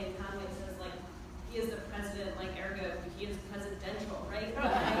 right?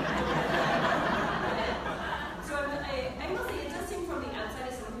 So I will say, it does seem from the outside,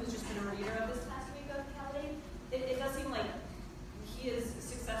 as someone who's just been a reader of this past week of Kelly, it does seem like he has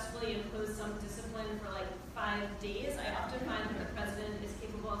successfully imposed some discipline for like 5 days. I often find that the president is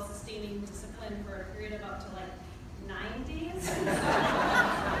capable of sustaining discipline for a period of up to like 9 days.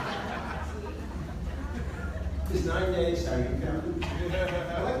 Is 9 days how you count it?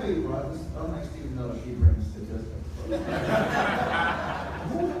 I like the Ross. Unlike Stephen Miller, she brings statistics.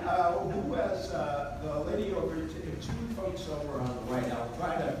 Who has the lady over, two folks over on the right? I'll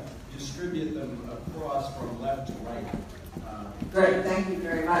try to distribute them across from left to right. Great, thank you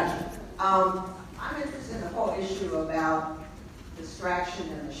very much. I'm interested in the whole issue about distraction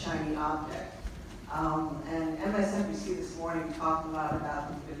and the shiny object. And MSNBC this morning talked a lot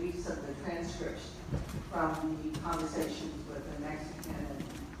about the release of the transcripts from the conversations with the Mexican and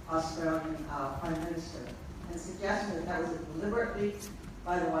Australian Prime Minister, and suggested that that was deliberate leak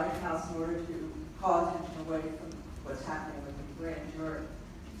by the White House in order to call attention away from what's happening with the grand jury.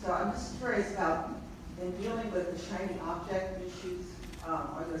 So I'm just curious about, in dealing with the shiny object issues,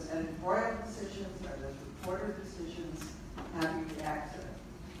 are those editorial decisions, are those reporter decisions, how do you react to them?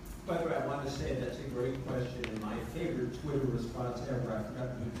 By the way, I want to say that's a great question, and my favorite Twitter response ever, I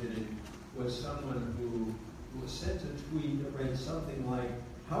forgot who did it, was someone who sent a tweet that read something like,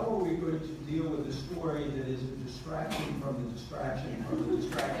 how are we going to deal with a story that is a distraction from the distraction from the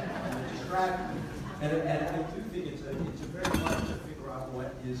distraction from the distraction? And I do think it's a very hard to figure out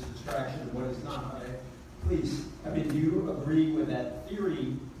what is distraction and what is not. Please, I mean, do you agree with that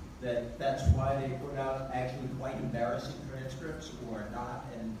theory that that's why they put out actually quite embarrassing transcripts or not?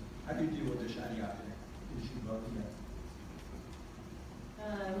 And how do you deal with the shiny object issue both of you?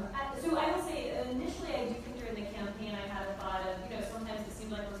 So I will say, initially I do think during the campaign I had a thought of, sometimes it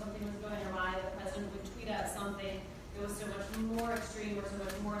seemed like when something was going awry, the president would tweet out something that was so much more extreme or so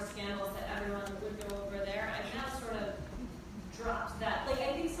much more scandalous that everyone would go over there. I've now sort of dropped that. Like,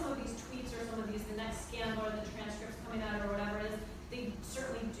 I think some of these tweets or some of these, the next scandal or the transcripts coming out or whatever it is, they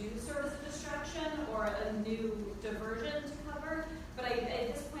certainly do serve as a distraction or a new diversion to cover. But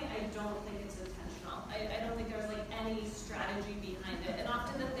at this point, I don't think it's intentional. I don't think there's like any strategy behind it. And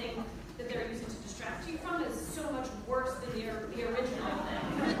often the thing that they're using to distract you from is so much worse than the original thing.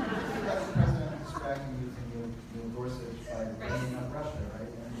 That's the president distracting you from your endorse it by bringing up Russia, right?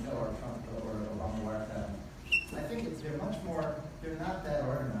 And or Trump or Obama, whatever. I think they're not that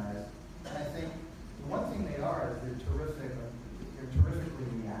organized. And I think the one thing they are is they're terrifically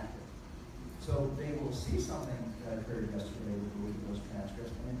reactive. So they will see something that occurred yesterday with those transcripts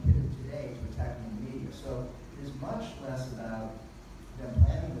and then pivot today to attacking the media. So it is much less about them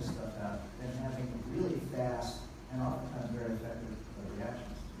planning this stuff out than having really fast and oftentimes very effective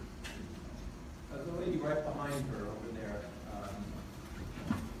reactions. The lady right behind her over there.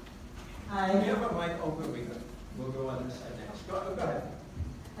 Hi. Do you have a mic? Oh, good, we'll go on this side next. Go ahead.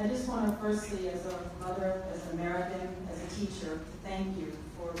 I just want to firstly, as a mother, as an American, as a teacher, to thank you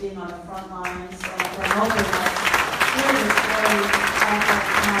for being on the front lines and for helping us through this very complex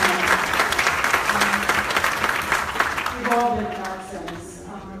time. We've all been in our sense.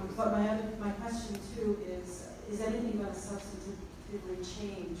 But my question too is anything going to substantively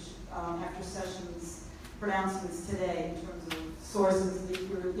change after Sessions' pronouncements today in terms of sources,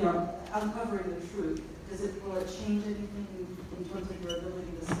 uncovering the truth? Will it change anything in terms of your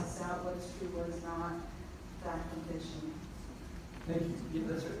ability to suss out what is true, what is not, fact from fiction? Thank you. Yeah,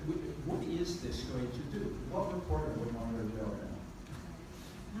 that's right. What is this going to do? What reporter would want to go to jail right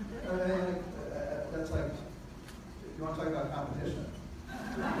now? That's like, you want to talk about competition?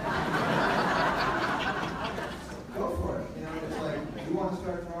 Go for it. It's like, you want to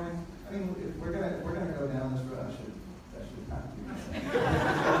start throwing? I mean, if we're gonna go down this road. That should not be.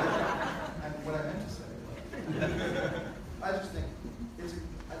 And what I meant to say. I just think it's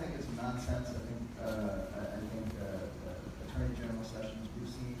nonsense. I think Attorney General Sessions, we've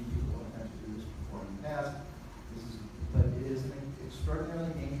seen people attempt to do this before in the past. But it is an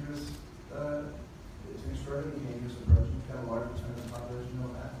extraordinarily dangerous. It's an extraordinarily dangerous approach. We've got a large percentage of the population know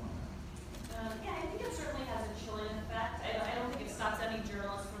that. Yeah, I think it certainly has a chilling effect. I don't think it stops any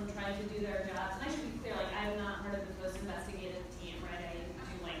journalists from trying to do their jobs. And I should be clear, I am not part of the Post investigative team, right? I do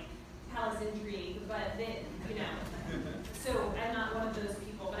palace intrigue, but so I'm not one of those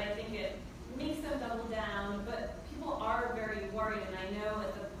people. But I think it makes them double down. But people are very worried, and I know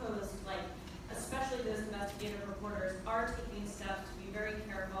at the Post, especially those investigative reporters, are taking steps to be very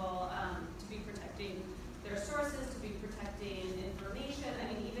careful, to be protecting their sources, to be protecting information.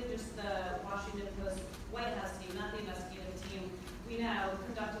 I mean, even just the Washington Post White House team, not the investigative team, we now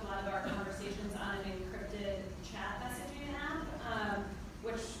conduct a lot of our conversations on an encrypted chat messaging app.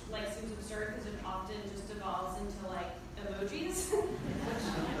 emojis, which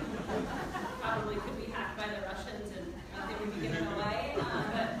probably could be hacked by the Russians and they would be given away.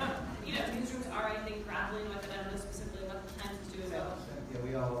 But newsrooms are, I think, grappling with it. I don't know specifically what the Times is doing about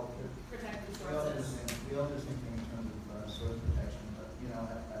protecting sources. We all do the same thing in terms of source protection. But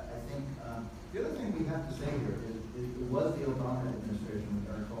I think the other thing we have to say here is it was the Obama administration with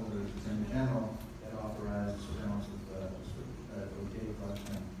Eric Holder as Attorney General that authorized surveillance of data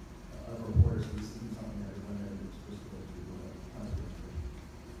collection of reporters. So this isn't something that is limited exclusively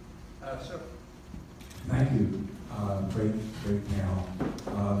to Sir. Thank you. Great panel.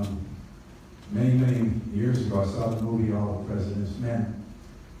 Many years ago, I saw the movie All the President's Men.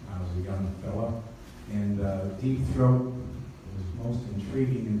 I was a young fella, and Deep Throat was most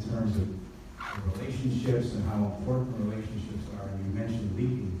intriguing in terms of the relationships and how important relationships are. And you mentioned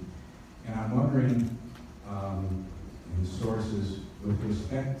leaking, and I'm wondering, in sources with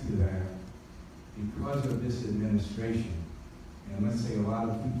respect to that, because of this administration, and let's say a lot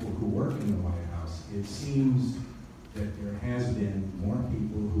of people who work in the White House, it seems that there has been more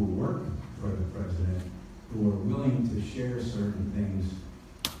people who work for the president who are willing to share certain things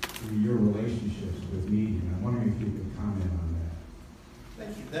through your relationships with media. And I'm wondering if you could comment on that.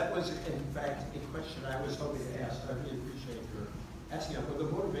 Thank you. That was, in fact, a question I was hoping to ask. I really appreciate your asking about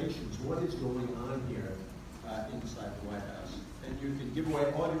the motivations. What is going on here inside the White House? And you can give away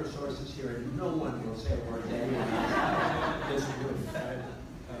all your sources here, and no one will say a word to anyone else.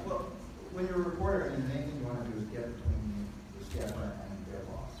 Well, when you're a reporter, and the main thing you want to do is get between the staffer and their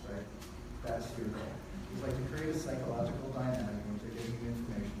boss, right? That's your goal. It's like to create a psychological dynamic in which they're giving you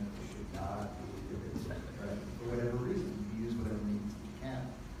information that they should not be giving, right? For whatever reason, you use whatever means you can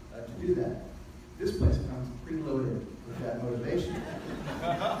to do that. This place comes preloaded with that motivation.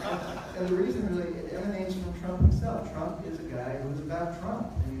 And the reason really, it emanates from Trump himself. Trump is a guy who is about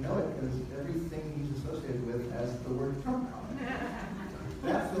Trump, and you know it because everything he's associated with has the word Trump on it.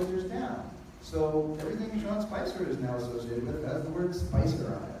 That filters down. So everything Sean Spicer is now associated with has the word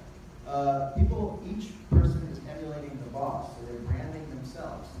Spicer on it. Each person is emulating the boss, so they're branding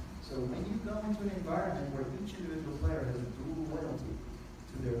themselves. So when you go into an environment where each individual player has a dual loyalty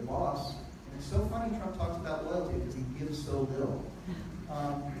to their boss, and it's so funny Trump talks about loyalty because he gives so little,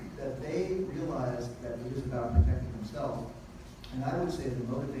 that they realize that it is about protecting themselves. And I would say the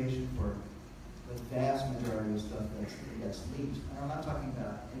motivation for the vast majority of stuff that gets leaked, and I'm not talking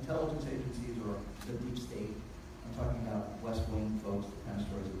about intelligence agencies or the deep state, I'm talking about West Wing folks, the kind of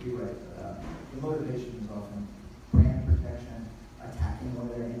stories that we write about. The motivation is often brand protection, attacking one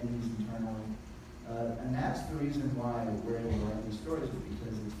of their enemies internally, and that's the reason why we're able to write these stories, is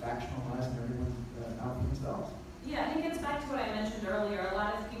because it's factionalized and everyone's out for themselves. Yeah, I think it's back to what I mentioned earlier. A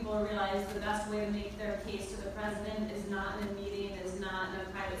lot of people realize the best way to make their case to the president is not in a meeting, is not in a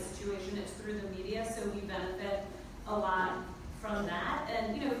private situation, it's through the media, so we benefit a lot from that.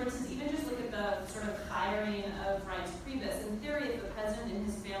 And, for instance, even just look at the sort of firing of Reince Priebus. In theory, if the president and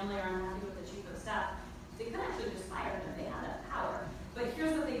his family are unhappy with the chief of staff, they could actually just fire him if they had that power. But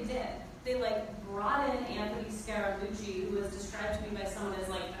here's what they did. They brought in Anthony Scaramucci, who was described to me by someone as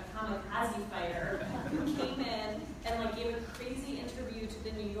a kamikaze fighter, who came in and gave a crazy interview to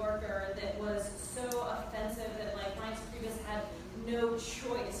the New Yorker that was so offensive that Reince Priebus had no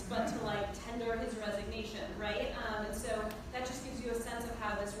choice but to tender his resignation, right? And so that just gives you a sense of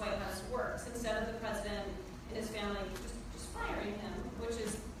how this White House works. Instead of the president and his family just firing him, which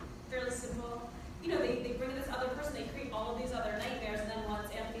is fairly simple. They bring in this other person, they create all of these other nightmares, and then once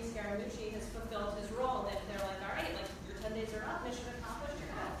Anthony Scaramucci has fulfilled his role, they're like, all right, your 10 days are up, mission accomplished,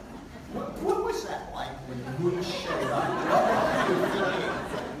 you're out. What was that like when you showed up?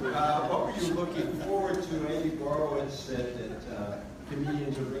 What were you looking forward to? Andy Borowitz said that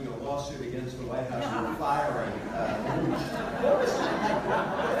comedians would bring a lawsuit against the White House for firing. What was that like?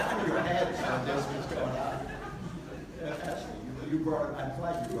 What through your heads when this was going on? Actually, you brought it. I'm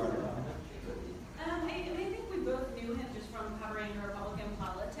glad you brought it up. I think we both knew him just from covering Republican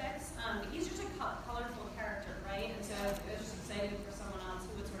politics. He's just a colorful character, right? And so I was just excited for someone else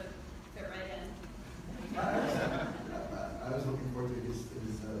who would sort of fit right in. I was looking forward to his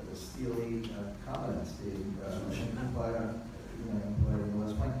steely confidence being implied in the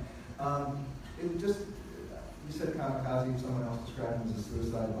West Wing. It was just, you said kamikaze, someone else described him as a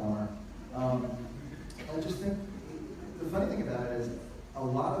suicide bomber. I just think the funny thing about it is a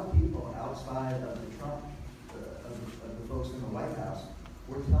lot of people outside of the Trump, of the folks in the White House,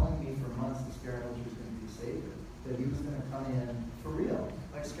 were telling me for months that Scaramucci was going to be the savior, that he was going to come in for real.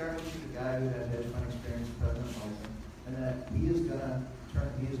 Like Scaramucci, the guy who had hedge fund experience, President Wilson, and that he is going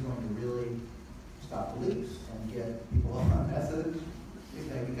to really stop the leaks and get people on message. We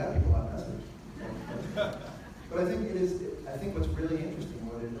got people on message. But I think it is.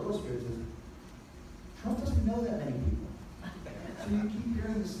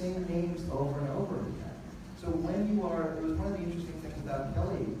 it was one of the interesting things about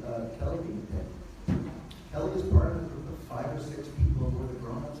Kelly being picked. Kelly is part of a group of 5 or 6 people who are the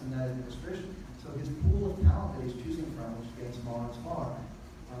grown-ups in that administration. So his pool of talent that he's choosing from, which is getting smaller and smaller,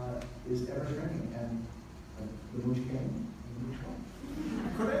 is ever shrinking. And the mooch came, the mooch went.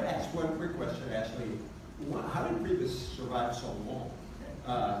 Could I ask one quick question, Ashley? How did Priebus survive so long?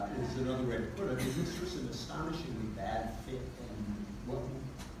 Is another way to put it. This was an astonishingly bad fit. And what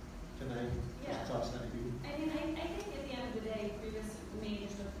can I just toss that to you? I mean, I think at the end of the day, Priebus made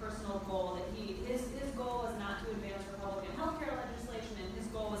just a personal goal that his goal was not to advance Republican healthcare legislation, and his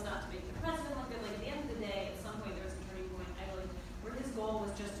goal was not to make the president look good. Like at the end of the day, at some point there was a turning point, I believe, where his goal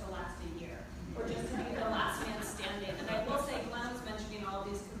was just to last a year, or just to be the last man standing. And I will say, Glenn was mentioning all of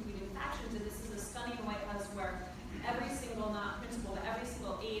these competing factions, and this is a stunning White House where every single, not principal, but every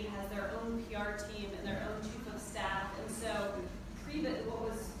single aide has their own PR team and their own chief of staff. And so Priebus, what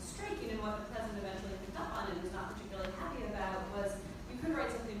was striking and what the president eventually picked up on and was not particularly happy about was you could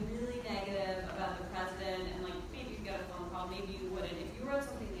write something really negative about the president and like maybe you get a phone call, maybe you wouldn't. If you wrote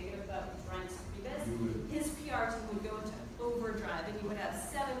something negative about Reince Priebus, his PR team would go into overdrive and you would have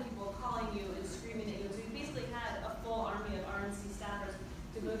 7 people calling you and screaming at you. So you basically had a full army of RNC staffers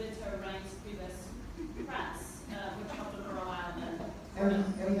devoted to Reince Priebus press, which helped him for a while then. And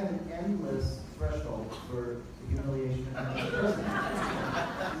he had an endless threshold for humiliation of the president.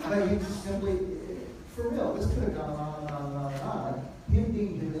 But he just simply, for real, this could have gone on and on and on and on. Like, him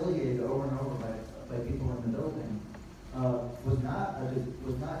being humiliated over and over by people in the building was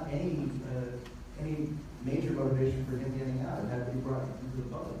not any major motivation for him getting out. It had to be brought into the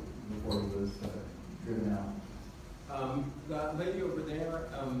public before he was driven out. The lady over there,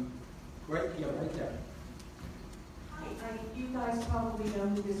 right there. You guys probably know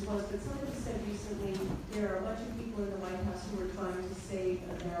who this was, but somebody said recently there are a bunch of people in the White House who are trying to save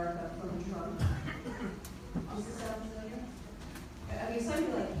America from Trump. Does this sound familiar? I mean,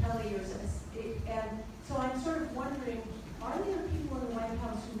 something like Kelly or and so I'm sort of wondering, are there people in the White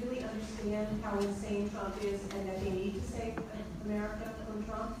House who really understand how insane Trump is and that they need to save America from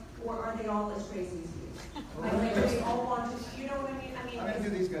Trump, or are they all as crazy as you? I mean, they all want to, you know what I mean? I'm going to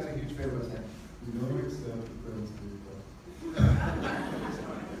do these guys a huge favor by saying, we know it's the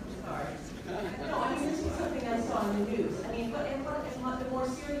Sorry. No, I mean, this is something I saw in the news. I mean, the more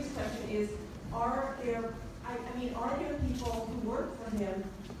serious question is, are there people who work for him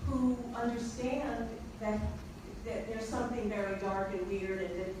who understand that there's something very dark and weird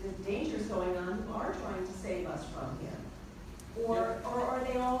and that the danger's going on, who are trying to save us from him? Or are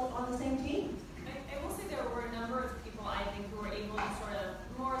they all on the same team? I will say there were a number of people, I think, who were able to sort of,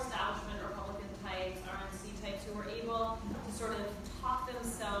 more establishment Republican types, RNC types, who were able to sort of talk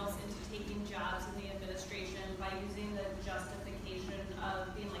themselves into taking jobs in the administration by using the justification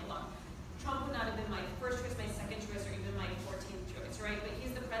of being like, look, Trump would not have been my first choice, my second choice, or even my 14th choice, right? But he's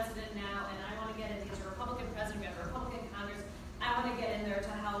the president now, and I want to get in. He's a Republican president, we have a Republican Congress. I want to get in there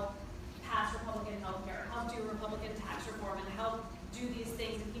to help pass Republican health care, help do Republican tax reform, and help do these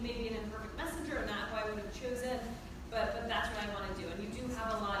things. And he may be an imperfect messenger, and not who I would have chosen, but that's what I want to do. And you do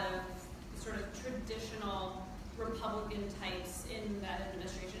have a lot of sort of traditional Republican types in that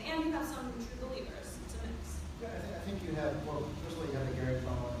administration, and you have some true believers. It's a mix. Yeah, I think you have, well, first of all, you have the Gary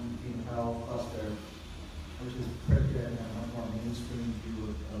Cohn, Dean Powell cluster, which is predicated on a much more mainstream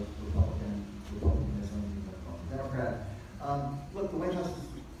view of Republicanism, Democrat. Look, the White House is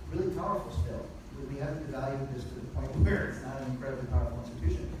really powerful still. We haven't devalued this to the point where it's not an incredibly powerful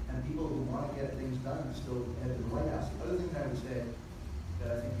institution, and people who want to get things done still head to the White House. The other thing that I would say that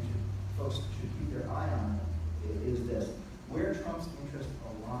I think folks should keep their eye on is this: where Trump's interests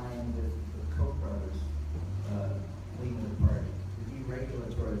align with the Koch brothers' wing of the party, the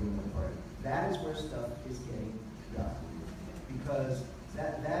deregulatory wing of the party. That is where stuff is getting done, because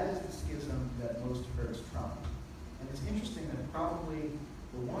that is the schism that most hurts Trump. And it's interesting that probably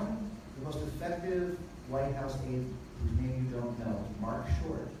the most effective White House aide whose name you don't know, Mark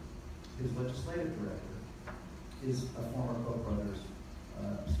Short, his legislative director, is a former Koch brothers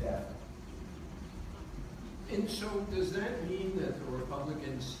staffer. And so does that mean that the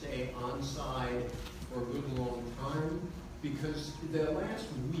Republicans stay on side for a good long time? Because the last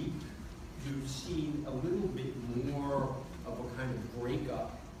week, you've seen a little bit more of a kind of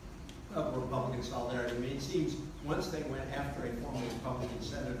breakup of Republican solidarity. I mean, it seems once they went after a former Republican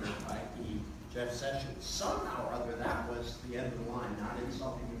senator, i.e. Jeff Sessions, somehow or other that was the end of the line, not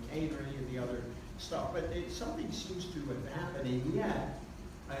insulting McCain or any of the other stuff. But something seems to have happened, and yet,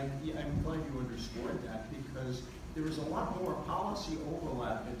 I'm glad you underscored that, because there is a lot more policy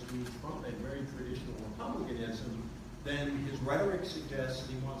overlap between Trump and very traditional Republicanism than his rhetoric suggests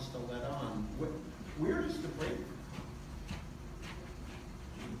he wants to let on. Where does the break come?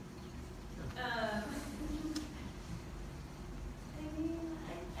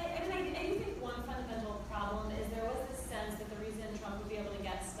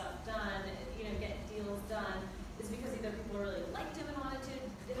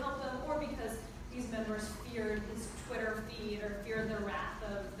 feared his Twitter feed or feared the wrath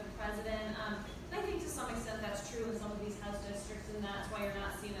of the president. And I think to some extent that's true in some of these House districts, and that's why you're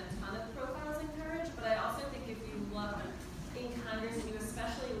not seeing a ton of profiles encouraged. But I also think if you look in Congress, and you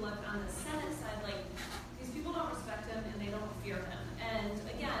especially look on the Senate side, like, these people don't respect him and they don't fear him. And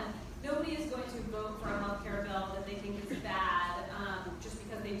again, nobody is going to vote for a health care bill that they think is bad just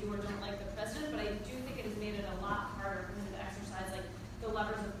because they do or don't like the president. But I do think it has made it a lot harder for him to exercise like the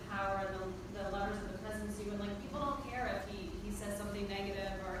levers of power and the levers of the presidency when like people don't care if he says something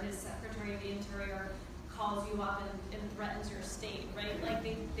negative or his Secretary of the Interior calls you up and threatens your state, right? Like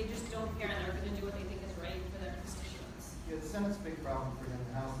they just don't care and they're going to do what they think is right for their constituents. Yeah, the Senate's a big problem for him.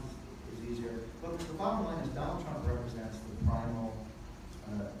 The House is easier. But the bottom line is Donald Trump represents the primal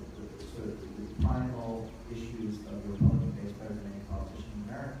issues of the Republican base better than any politician in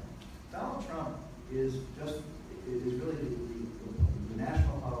America. Donald Trump is really the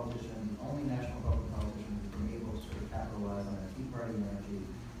national politician, the only national public politician who's been able to sort of capitalize on that Tea Party energy.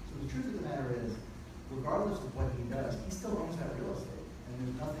 So the truth of the matter is, regardless of what he does, he still owns that real estate, and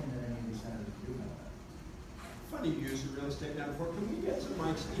there's nothing that any of these senators can do about that. Funny use of real estate metaphor. Can we get some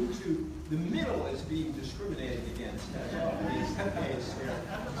mics into the middle is being discriminated against as often as the case here.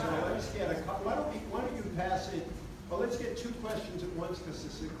 So let's get a couple. Why don't you pass it? Well, let's get two questions at once because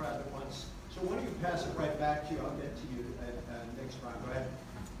this is a crowd at once. So why don't you pass it right back to you? I'll get to you at next round. Go ahead.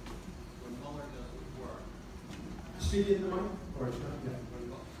 When Mueller does his work, Speak in the mic. Or yeah.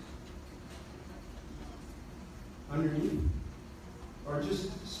 Underneath. Or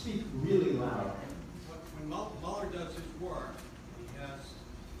just speak really loud. when Mueller does his work, he has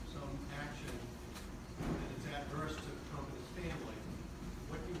some action and it's adverse to Trump and his family,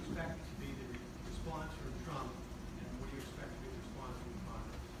 what do you expect to be the response from Trump, and what do you expect to be the response from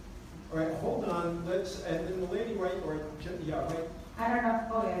Congress? All right, hold on. And then the lady right, yeah, right. I don't know.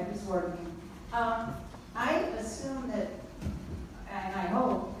 Oh, yeah, it's working. I assume that, and I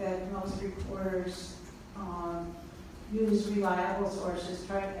hope that most reporters use reliable sources.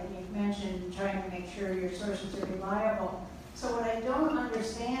 And you mentioned trying to make sure your sources are reliable. So what I don't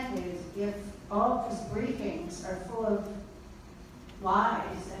understand is if all of his briefings are full of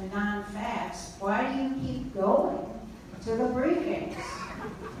lies and non-facts, why do you keep going to the briefings?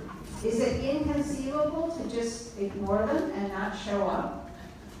 Is it inconceivable to just ignore them and not show up?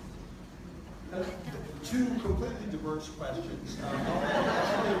 Two completely diverse questions.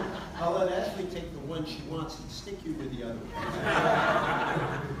 I'll let Ashley take the one she wants and stick you with the other one.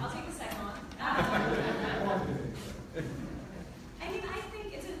 I'll take the second one. I mean, I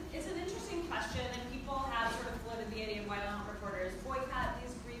think it's an interesting question, and people have sort of floated the idea of why don't reporters boycott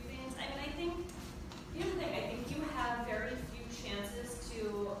these briefings. I mean, I think, here's the thing, I think you have very few chances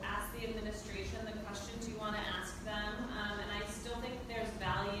to ask the administration the questions you want to ask them, and I still think there's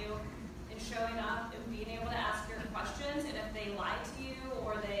value in showing up and being able to ask your questions, and if they lie to you,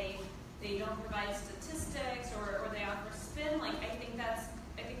 or they don't provide statistics, or they offer spin, like, I think that's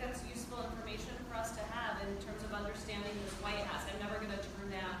useful information for us to have in terms of understanding this White House. I'm never going to turn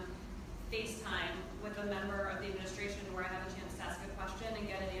down FaceTime with a member of the administration where I have a chance to ask a question and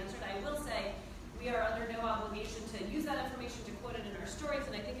get it answered. I will say we are under no obligation to use that information to quote it in our stories,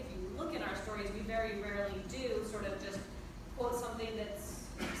 and I think if you look in our stories, we very rarely do sort of just quote something that's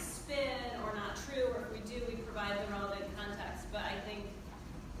spin or not true, or if we do, we provide the relevant context. But I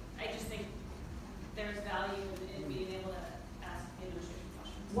just think there's value in being able to ask the administration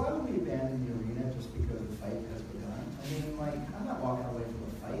questions. Why would we abandon the arena just because the fight has begun? I mean, like, I'm not walking away from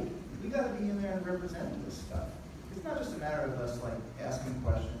a fight. We got to be in there and representing this stuff. It's not just a matter of us, like, asking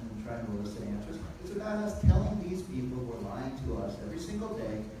questions and trying to elicit answers. It's about us telling these people who are lying to us every single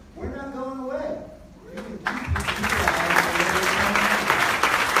day, we're not going away. You can keep these people lying.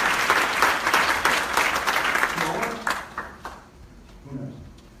 Who knows?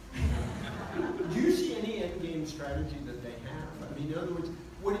 Do you see any endgame strategy that they have? I mean, in other words,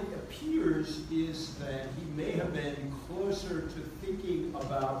 what it appears is that he may have been closer to thinking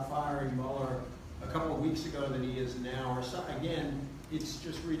about firing Mueller a couple of weeks ago than he is now. Or so, again, it's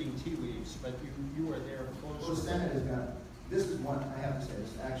just reading tea leaves, but you were there closer. Well, the Senate is going to, this is one, I have to say,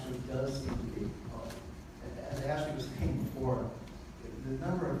 this actually does seem to be, as Ashley was saying before, the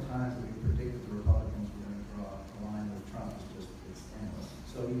number of times that we predicted the Republicans were going to draw a line with Trump is just, it's endless.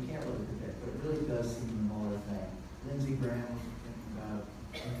 So you can't really predict, but it really does seem the Mueller thing. Lindsey Graham was thinking about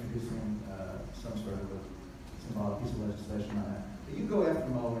introducing some sort of a symbolic piece of legislation on that. But you go after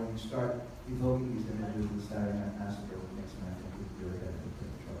Mueller and you start evoking these images of the Saturday Night Massacre with Nixon, I think we'd really get into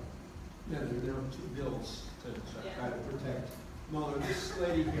trouble. Yeah, there are two bills to try to protect Mueller. This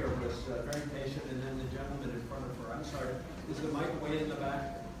lady here was very patient, and then the gentleman in front of her. I'm sorry, is the mic way in the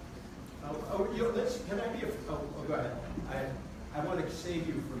back? Oh, Oh, can I be go ahead. I want to save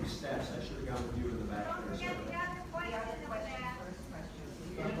you from steps. I should have gone with you in the back there.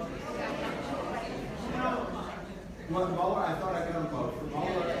 Mueller, I thought I got them both. For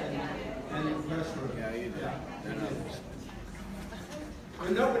Mueller and the rest of Yeah, you did.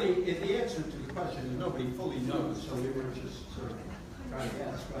 Well, nobody, the answer to the question is nobody fully knows, so we were just sort of trying to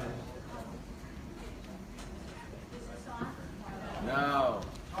guess. Go ahead. No.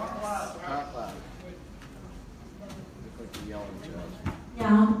 Talk loud. Look like the yelling judge.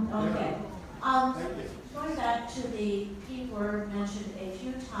 Yeah, okay. Going back to the key word mentioned a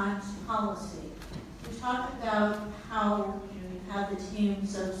few times, policy. We talked about how you have the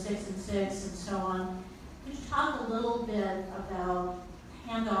teams of 6 and 6 and so on. Could you talk a little bit about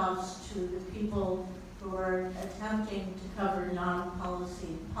handoffs to the people who are attempting to cover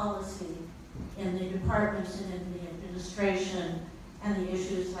non-policy policy in the departments and in the administration, and the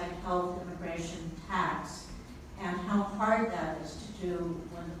issues like health, immigration, tax, and how hard that is to do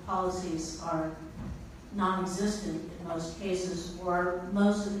when the policies are non-existent in most cases, or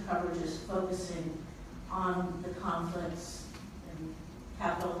most of the coverage is focusing on the conflicts in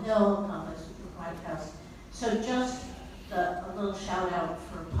Capitol Hill, conflicts with the White House. So just a little shout out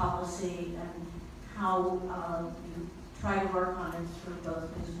for policy and how you try to work on it through both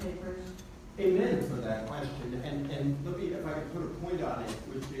newspapers. Amen for that question. And let me, if I could put a point on it,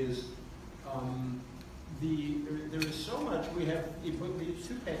 which is there is so much. We have, these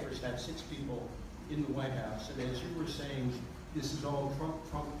two papers have 6 people in the White House, and as you were saying, this is all Trump,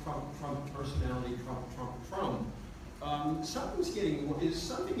 Trump, Trump, Trump personality, Trump, Trump, Trump. Is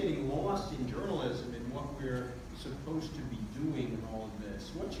something getting lost in journalism in what we're supposed to be doing in all of this?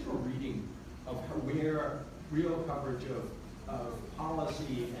 What's your reading of where real coverage of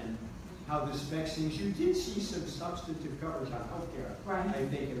policy and how this affects things? You did see some substantive coverage on healthcare, right. I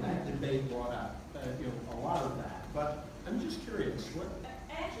think, and that debate brought up a lot of that. But I'm just curious, what?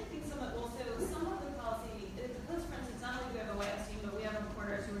 I actually think some of the policy, the Post, for instance, not only do we have a White House team, but we have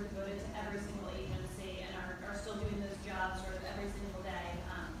reporters who are devoted to every single agency and are still doing those jobs sort of every single day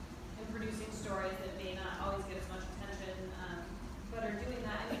and producing stories that may not always get as much attention, but are doing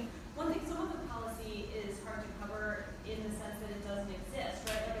that. I mean, one thing, some of the policy is hard to cover in the sense that it doesn't exist,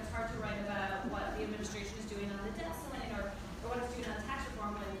 right? Like it's hard to write about what the administration is doing on the debt ceiling or what it's doing on tax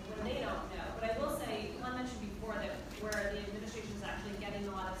reform when they don't know. But I will say, Glenn mentioned before that where the administration is actually getting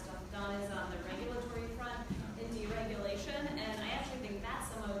a lot of stuff done is on the regulatory front and deregulation, and I actually think that's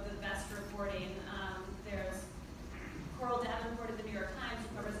some of the best reporting. There's Coral Davenport at the New York Times who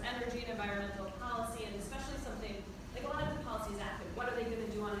covers energy and environmental policy, and especially something like a lot of the policy is active. What are they going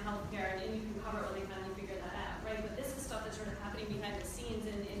to do on healthcare? And you can cover it when they finally figure that out, right? But this is stuff that's sort of happening behind the scenes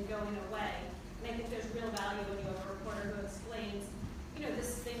and going away. And I think there's real value when you have a reporter who explains,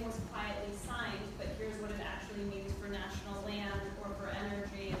 this thing was quietly signed, but here's what it actually means for national land or for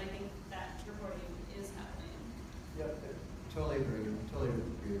energy, and I think that reporting is happening. Yep, totally agree. Totally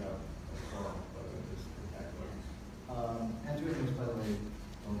agree about Coral, this spectacular. And doing this, by the way,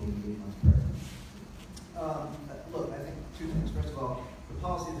 only 8 months pregnant. Look, I think 2 things. First of all, the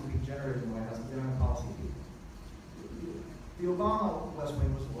policies that we generated in the White House, they don't have policy people. The Obama West Wing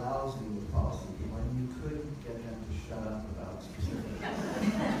was lousy with policy people, and you couldn't get them to shut up about specifics.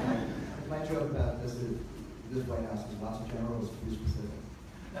 My joke about this is this White House is lots of generals, few specific.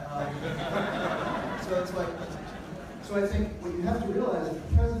 So it's like, so I think what you have to realize is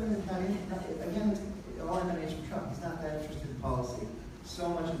the president is not, again, it all emanates from Trump. He's not that interested in policy.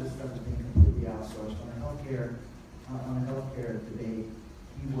 So much of this stuff is being completely outsourced. On the healthcare debate,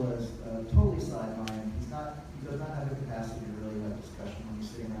 he was totally sidelined. He does not have the capacity to really have discussion when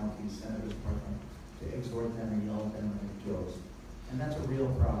he's sitting around with these senators' department to exhort them and yell at them and make jokes. And that's a real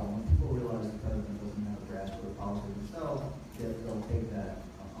problem. When people realize the president doesn't have a grasp of the policy themselves, they'll take that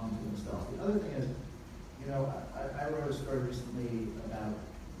onto themselves. The other thing is, I wrote a story recently about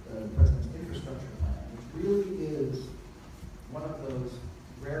the president's infrastructure plan, which really is one of those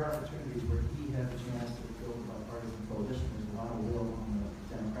rare opportunities where he had the chance to build a bipartisan coalition. There's a lot of will on the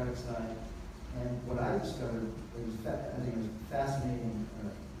Democratic side. And what I discovered, I think it was fascinating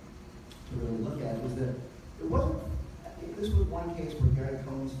to really look at, was that this was one case where Gary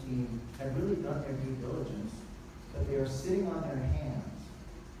Cohn's team had really done their due diligence, but they are sitting on their hands,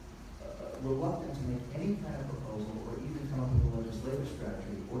 reluctant to make any kind of proposal or even come up with a legislative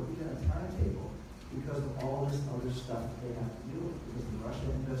strategy or even a timetable because of all this other stuff that they have to deal with, because the Russia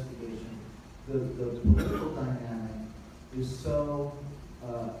investigation, the political dynamic is so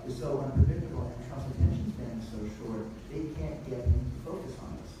unpredictable, and Trump's attention span is so short, they can't get him to focus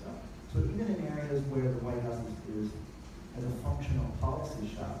on this stuff. So even in areas where the White House is as a functional policy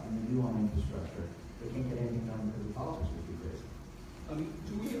shop, in the view on infrastructure, they can't get anything done because the politics would be crazy. Let me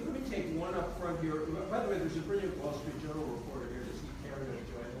take one up front here. By the way, there's a brilliant Wall Street Journal reporter here. Does he care to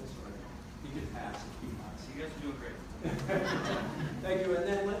join us, or he can pass if he wants? You guys are doing great. Thank you. And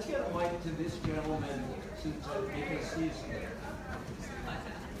then let's get a mic to this gentleman, since because he's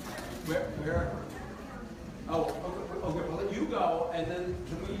where? Oh, okay. Well, you go, and then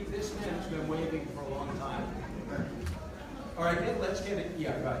this man's been waiting for a long time. All right, let's get it.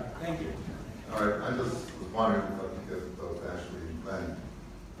 Yeah, right. Thank you. All right, I just was wondering if I could get both Ashley and Glenn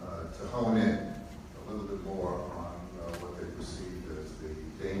to hone in a little bit more on what they perceive as the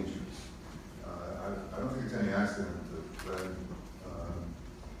dangers. I don't think it's any accident that Glenn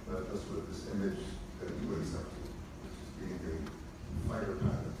left us with this image that he wakes up to, which is being a fighter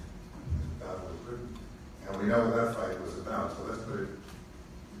pilot in the Battle of Britain. And we know what that fight was about, so let's put it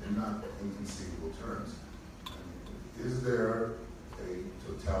in not inconceivable terms. I mean, is there a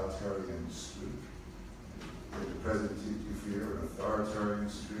totalitarian streak? Did the president, do you fear, an authoritarian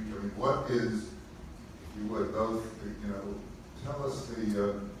streak? I mean, what is, if you would, both, tell us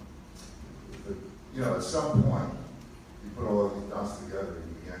at some point, you put all of these dots together and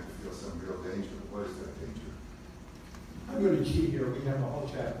you began to feel some real danger. What is that danger? I'm going to cheat here. We have a whole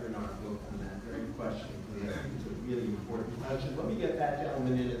chapter in our book on that very question. I think it's a really important question. Let me get that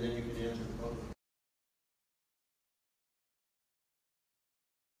gentleman in, and then you can answer the both.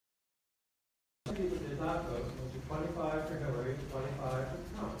 People did not vote. It was 25 for Hillary, 25 for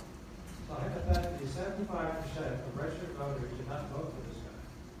Trump. So hypothetically, 75% of registered voters did not vote for this guy.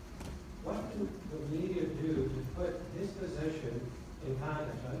 What can the media do to put his position in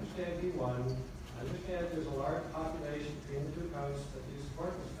context? I understand he won. I understand there's a large population between the two coasts that do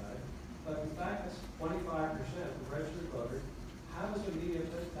support this guy. But in fact, it's 25% of registered voters. How does the media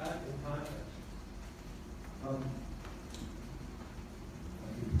put that in context?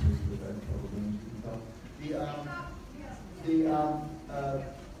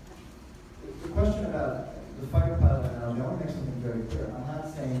 The question about the fighter pilot analogy, I want to make something very clear. I'm not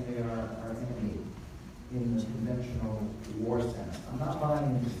saying they are our enemy in the conventional war sense. I'm not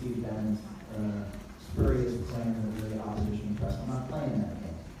buying into Steve Bannon's spurious claim that we're the opposition press. I'm not playing that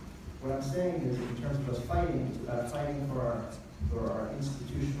game. What I'm saying is, in terms of us fighting, it's about fighting for our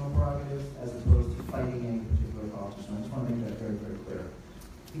institutional prerogatives as opposed to fighting any particular politician. I just want to make that very, very clear.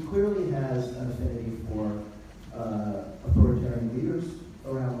 He clearly has an affinity for authoritarian leaders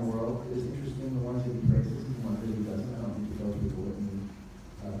around the world. It's interesting, the ones that he praises and the ones that he doesn't. I don't need to go through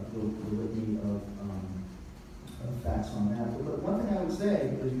the litany of facts on that. But one thing I would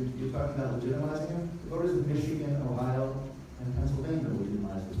say is you're talking about legitimizing him. The voters of Michigan, Ohio, and Pennsylvania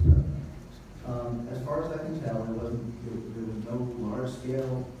legitimized this president. As far as I can tell, there was no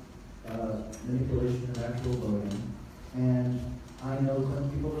large-scale manipulation of actual voting. And I know Clinton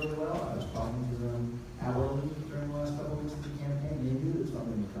people really well. I was talking to them hourly during the last couple of weeks of the campaign. They knew that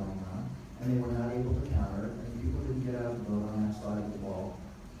something was going on, and they were not able to counter it. And people didn't get out to vote on that side of the wall.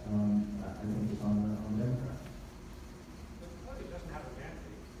 I think it's on the Democrats. It doesn't have a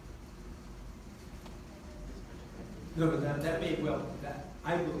mandate. No, but that may well,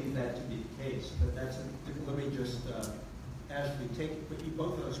 I believe that to be the case, but let me just, Ashley, take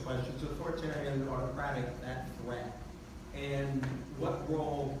both of those questions, authoritarian, autocratic, that threat. And what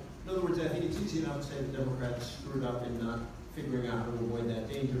role, in other words, I think it's easy enough to say the Democrats screwed up in not figuring out how to avoid that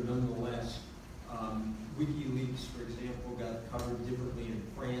danger. Nonetheless, WikiLeaks, for example, got covered differently in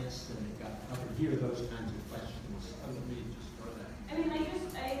France than it got covered here, those kinds of questions. Let me just throw that.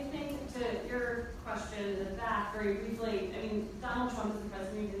 I think to your question back very briefly, Donald Trump is the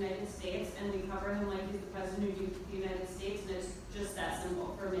President of the United States, and we cover him like he's the President of the United States, and it's just that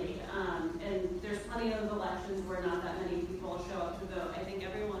simple for me. And there's plenty of elections where not that many people show up to vote. I think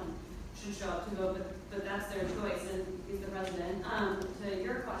everyone should show up to vote, but that's their choice, and he's the President. To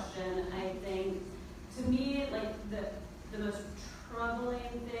your question, I think, to me, like, the most troubling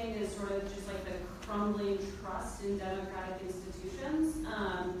thing is sort of just like the crumbling trust in democratic institutions,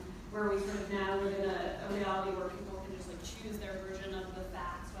 where we sort of now live in a reality where people can just like choose their version of the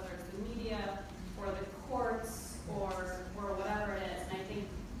facts, whether it's the media or the courts or whatever it is.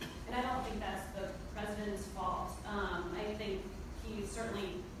 And I don't think that's the president's fault. I think he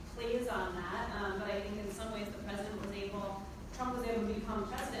certainly plays on that, but I think in some ways Trump was able to become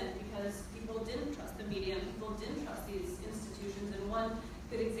president because people didn't trust the media and people didn't trust these institutions. And one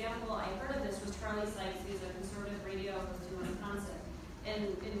good example I heard of this was Charlie Sykes. He's a conservative radio host in Wisconsin.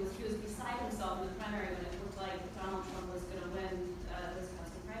 And he was beside himself in the primary when it looked like Donald Trump was going to win the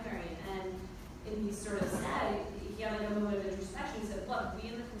Wisconsin primary. And he sort of said, he had like a moment of introspection. He said, look, we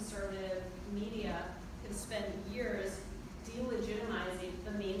in the conservative media can spend years delegitimizing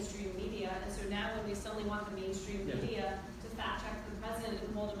the mainstream we suddenly want the mainstream media to fact check the president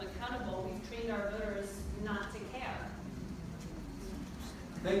and hold him accountable. We've trained our voters not to care.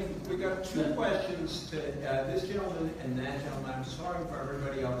 Thank you. We got two questions to this gentleman and that gentleman. I'm sorry for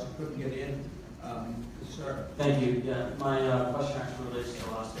everybody else who couldn't get in. Sir. Thank you. Yeah, my question actually relates to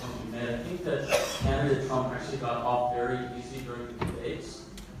the last point you made. I think that candidate Trump actually got off very easy during the debates,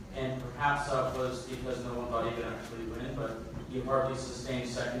 and perhaps that was because no one thought he could actually win, but he hardly sustained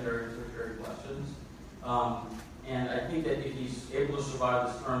secondary and tertiary questions. And I think that if he's able to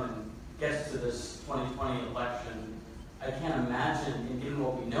survive this term and gets to this 2020 election, I can't imagine, and given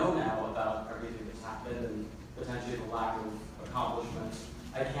what we know now about everything that's happened and potentially the lack of accomplishments,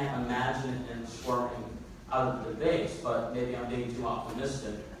 I can't imagine him squirming out of the debates, but maybe I'm being too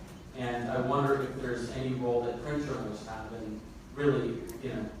optimistic. And I wonder if there's any role that print journalists have in really,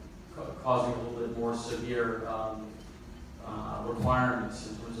 causing a little bit more severe requirements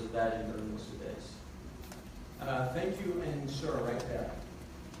in terms of vetting during those debates. Thank you, and sir, right there.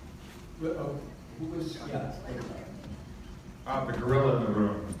 Who was, yeah. The gorilla in the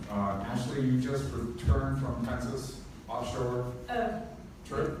room. Ashley, you just returned from Texas offshore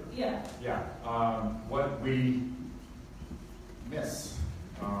trip? Yeah. Yeah. What we miss,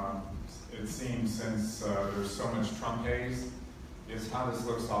 it seems, since there's so much Trump haze, is how this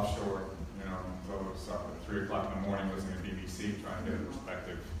looks offshore. So it's up at 3 o'clock in the morning listening to BBC trying to get a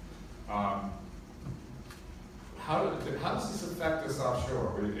perspective. How does this affect us offshore?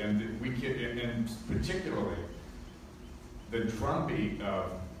 And particularly, the drumbeat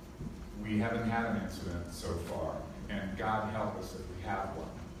of we haven't had an incident so far, and God help us if we have one,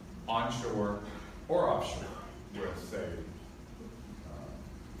 onshore or offshore, with, say,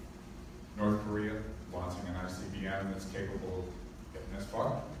 North Korea launching an ICBM that's capable of getting this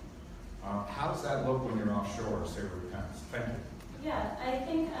far. How does that look when you're offshore, say, with Pence? Thank you. Yeah, I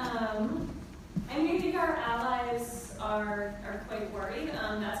think our allies are quite worried.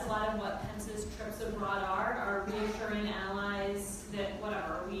 That's a lot of what Pence's trips abroad are reassuring allies that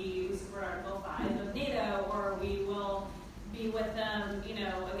whatever, we support Article 5 of NATO, or we will be with them,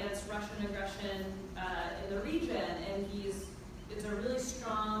 against Russian aggression in the region. And it's a really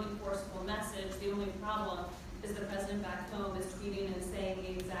strong, enforceable message. The only problem is the president back home is tweeting and saying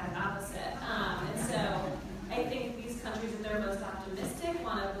the exact opposite. And so I think these countries that are most optimistic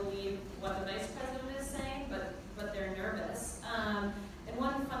want to believe what the vice president is saying, but they're nervous. And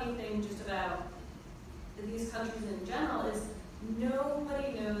one funny thing just about these countries in general is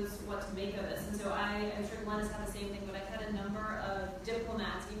nobody knows what to make of this. And so I'm sure Glenn has had the same thing, but I've had a number of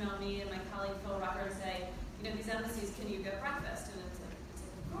diplomats email me and my colleague Phil Rucker and say, these embassies, can you get breakfast? And it's like,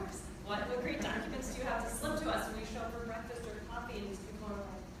 of course. What great documents do you have to slip to us when we show up for breakfast or coffee? And these people are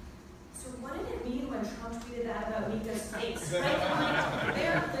like, so what did it mean when Trump tweeted that about Mika's face? Right? And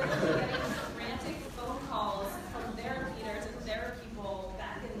they're literally getting frantic phone calls from their leaders and their people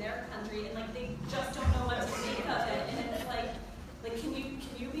back in their country, and they just don't know what to make of it. And it's like can you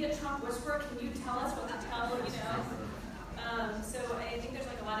be a Trump whisperer? Can you tell us what to tell? So I think there's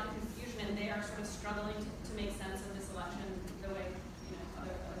a lot of confusion, and they are sort of struggling to make sense of this election the way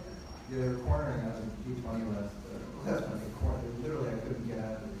other They're cornering us in G20 last month. Literally, I couldn't get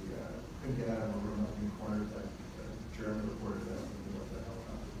out of the room. I was being cornered by German reporters asking me what the hell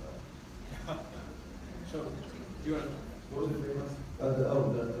Trump was about. So, do you want to, what was it? I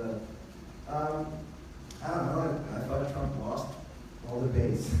don't know. I thought Trump lost all the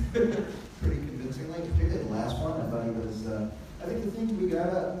debates pretty convincingly, particularly the last one. I thought he was. I think the thing we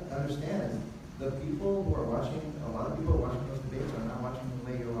gotta understand is the people who are watching. A lot of people who are watching those debates are not watching the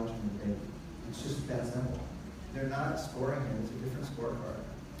way you're watching the debate. It's just that simple. They're not scoring it. It's a different scorecard.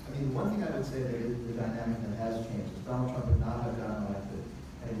 I mean, one thing I would say that is the dynamic that has changed is Donald Trump would not have gotten elected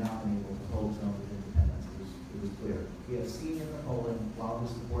had he not been able to hold his own with independence. It was clear. We have seen in the polling, while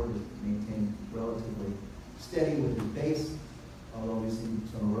his support is maintained relatively steady with his base, although we've seen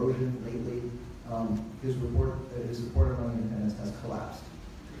some erosion lately, his support among independents has collapsed.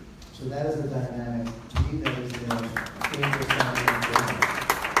 So that is the dynamic. To me, that is the most dangerous dynamic.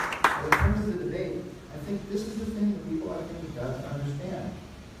 But in terms of the debate, I think this is the thing that people, I think, have got to understand.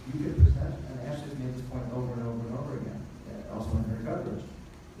 You can present, and Ashley's made this point over and over and over again, also in her coverage,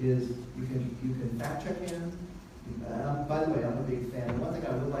 is you can fact check in. By the way, I'm a big fan. One thing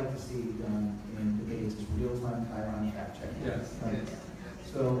I would like to see done in debates is real-time Chiron fact checking. Yes.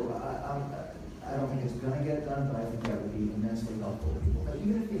 So I don't think it's going to get done, but I think that would be immensely helpful to people. But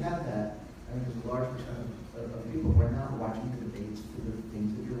even if you have that, I think there's a large percent of people who are not watching the debates for the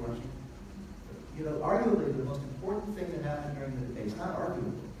things that you're watching. Arguably the most important thing that happened during the debates, not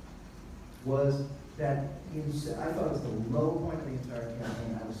arguably, was that I thought it was the low point of the entire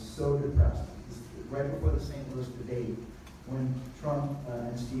campaign. I was so depressed. right before the St. Louis debate, when Trump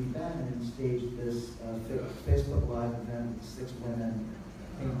and Steve Bannon staged this Facebook Live event with 6 women,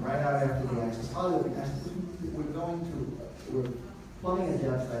 came right out after the Access Hollywood. I said, we're plumbing a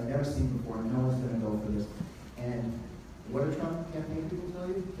depth I've never seen before. No one's going to go for this. And what did Trump campaign people tell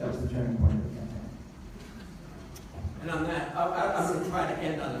you? That was the turning point of the campaign. And on that, I'm going to try to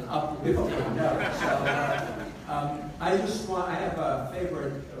end on an uplifting note. So, I have a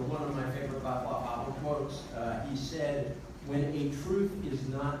favorite, one of my favorite Bob quotes. He said, "When a truth is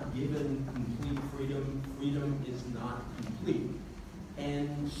not given complete freedom, freedom is not complete."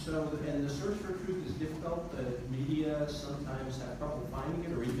 And the search for truth is difficult. The media sometimes have trouble finding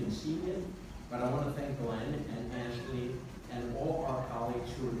it or even seeing it. But I want to thank Glenn and Ashley and all our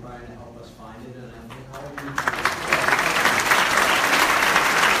colleagues who are trying to help us find it. And I thank all of you.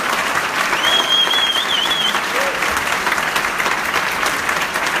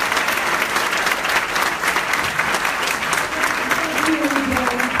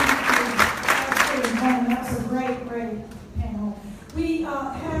 That's a great panel. We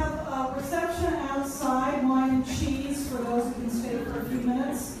have a reception outside, wine and cheese for those who can stay for a few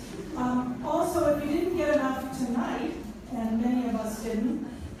minutes. Also, if you didn't get enough tonight, and many of us didn't,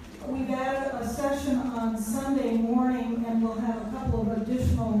 we've added a session on Sunday morning, and we'll have a couple of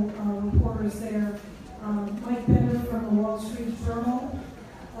additional reporters there. Mike Bender from the Wall Street Journal.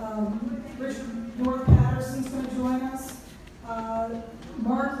 Richard North Patterson's going to join us.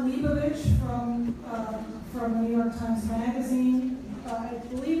 Mark Leibovich from the New York Times Magazine. I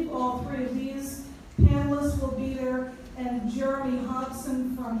believe all 3 of these panelists will be there, and Jeremy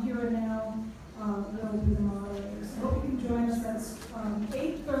Hobson from Here and Now will be the moderators. I hope you can join us. That's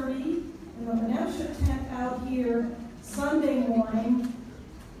 8:30 in the Menemsha tent out here Sunday morning.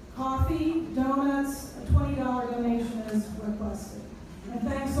 Coffee, donuts, a $20 donation is requested. And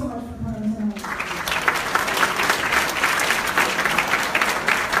thanks so much.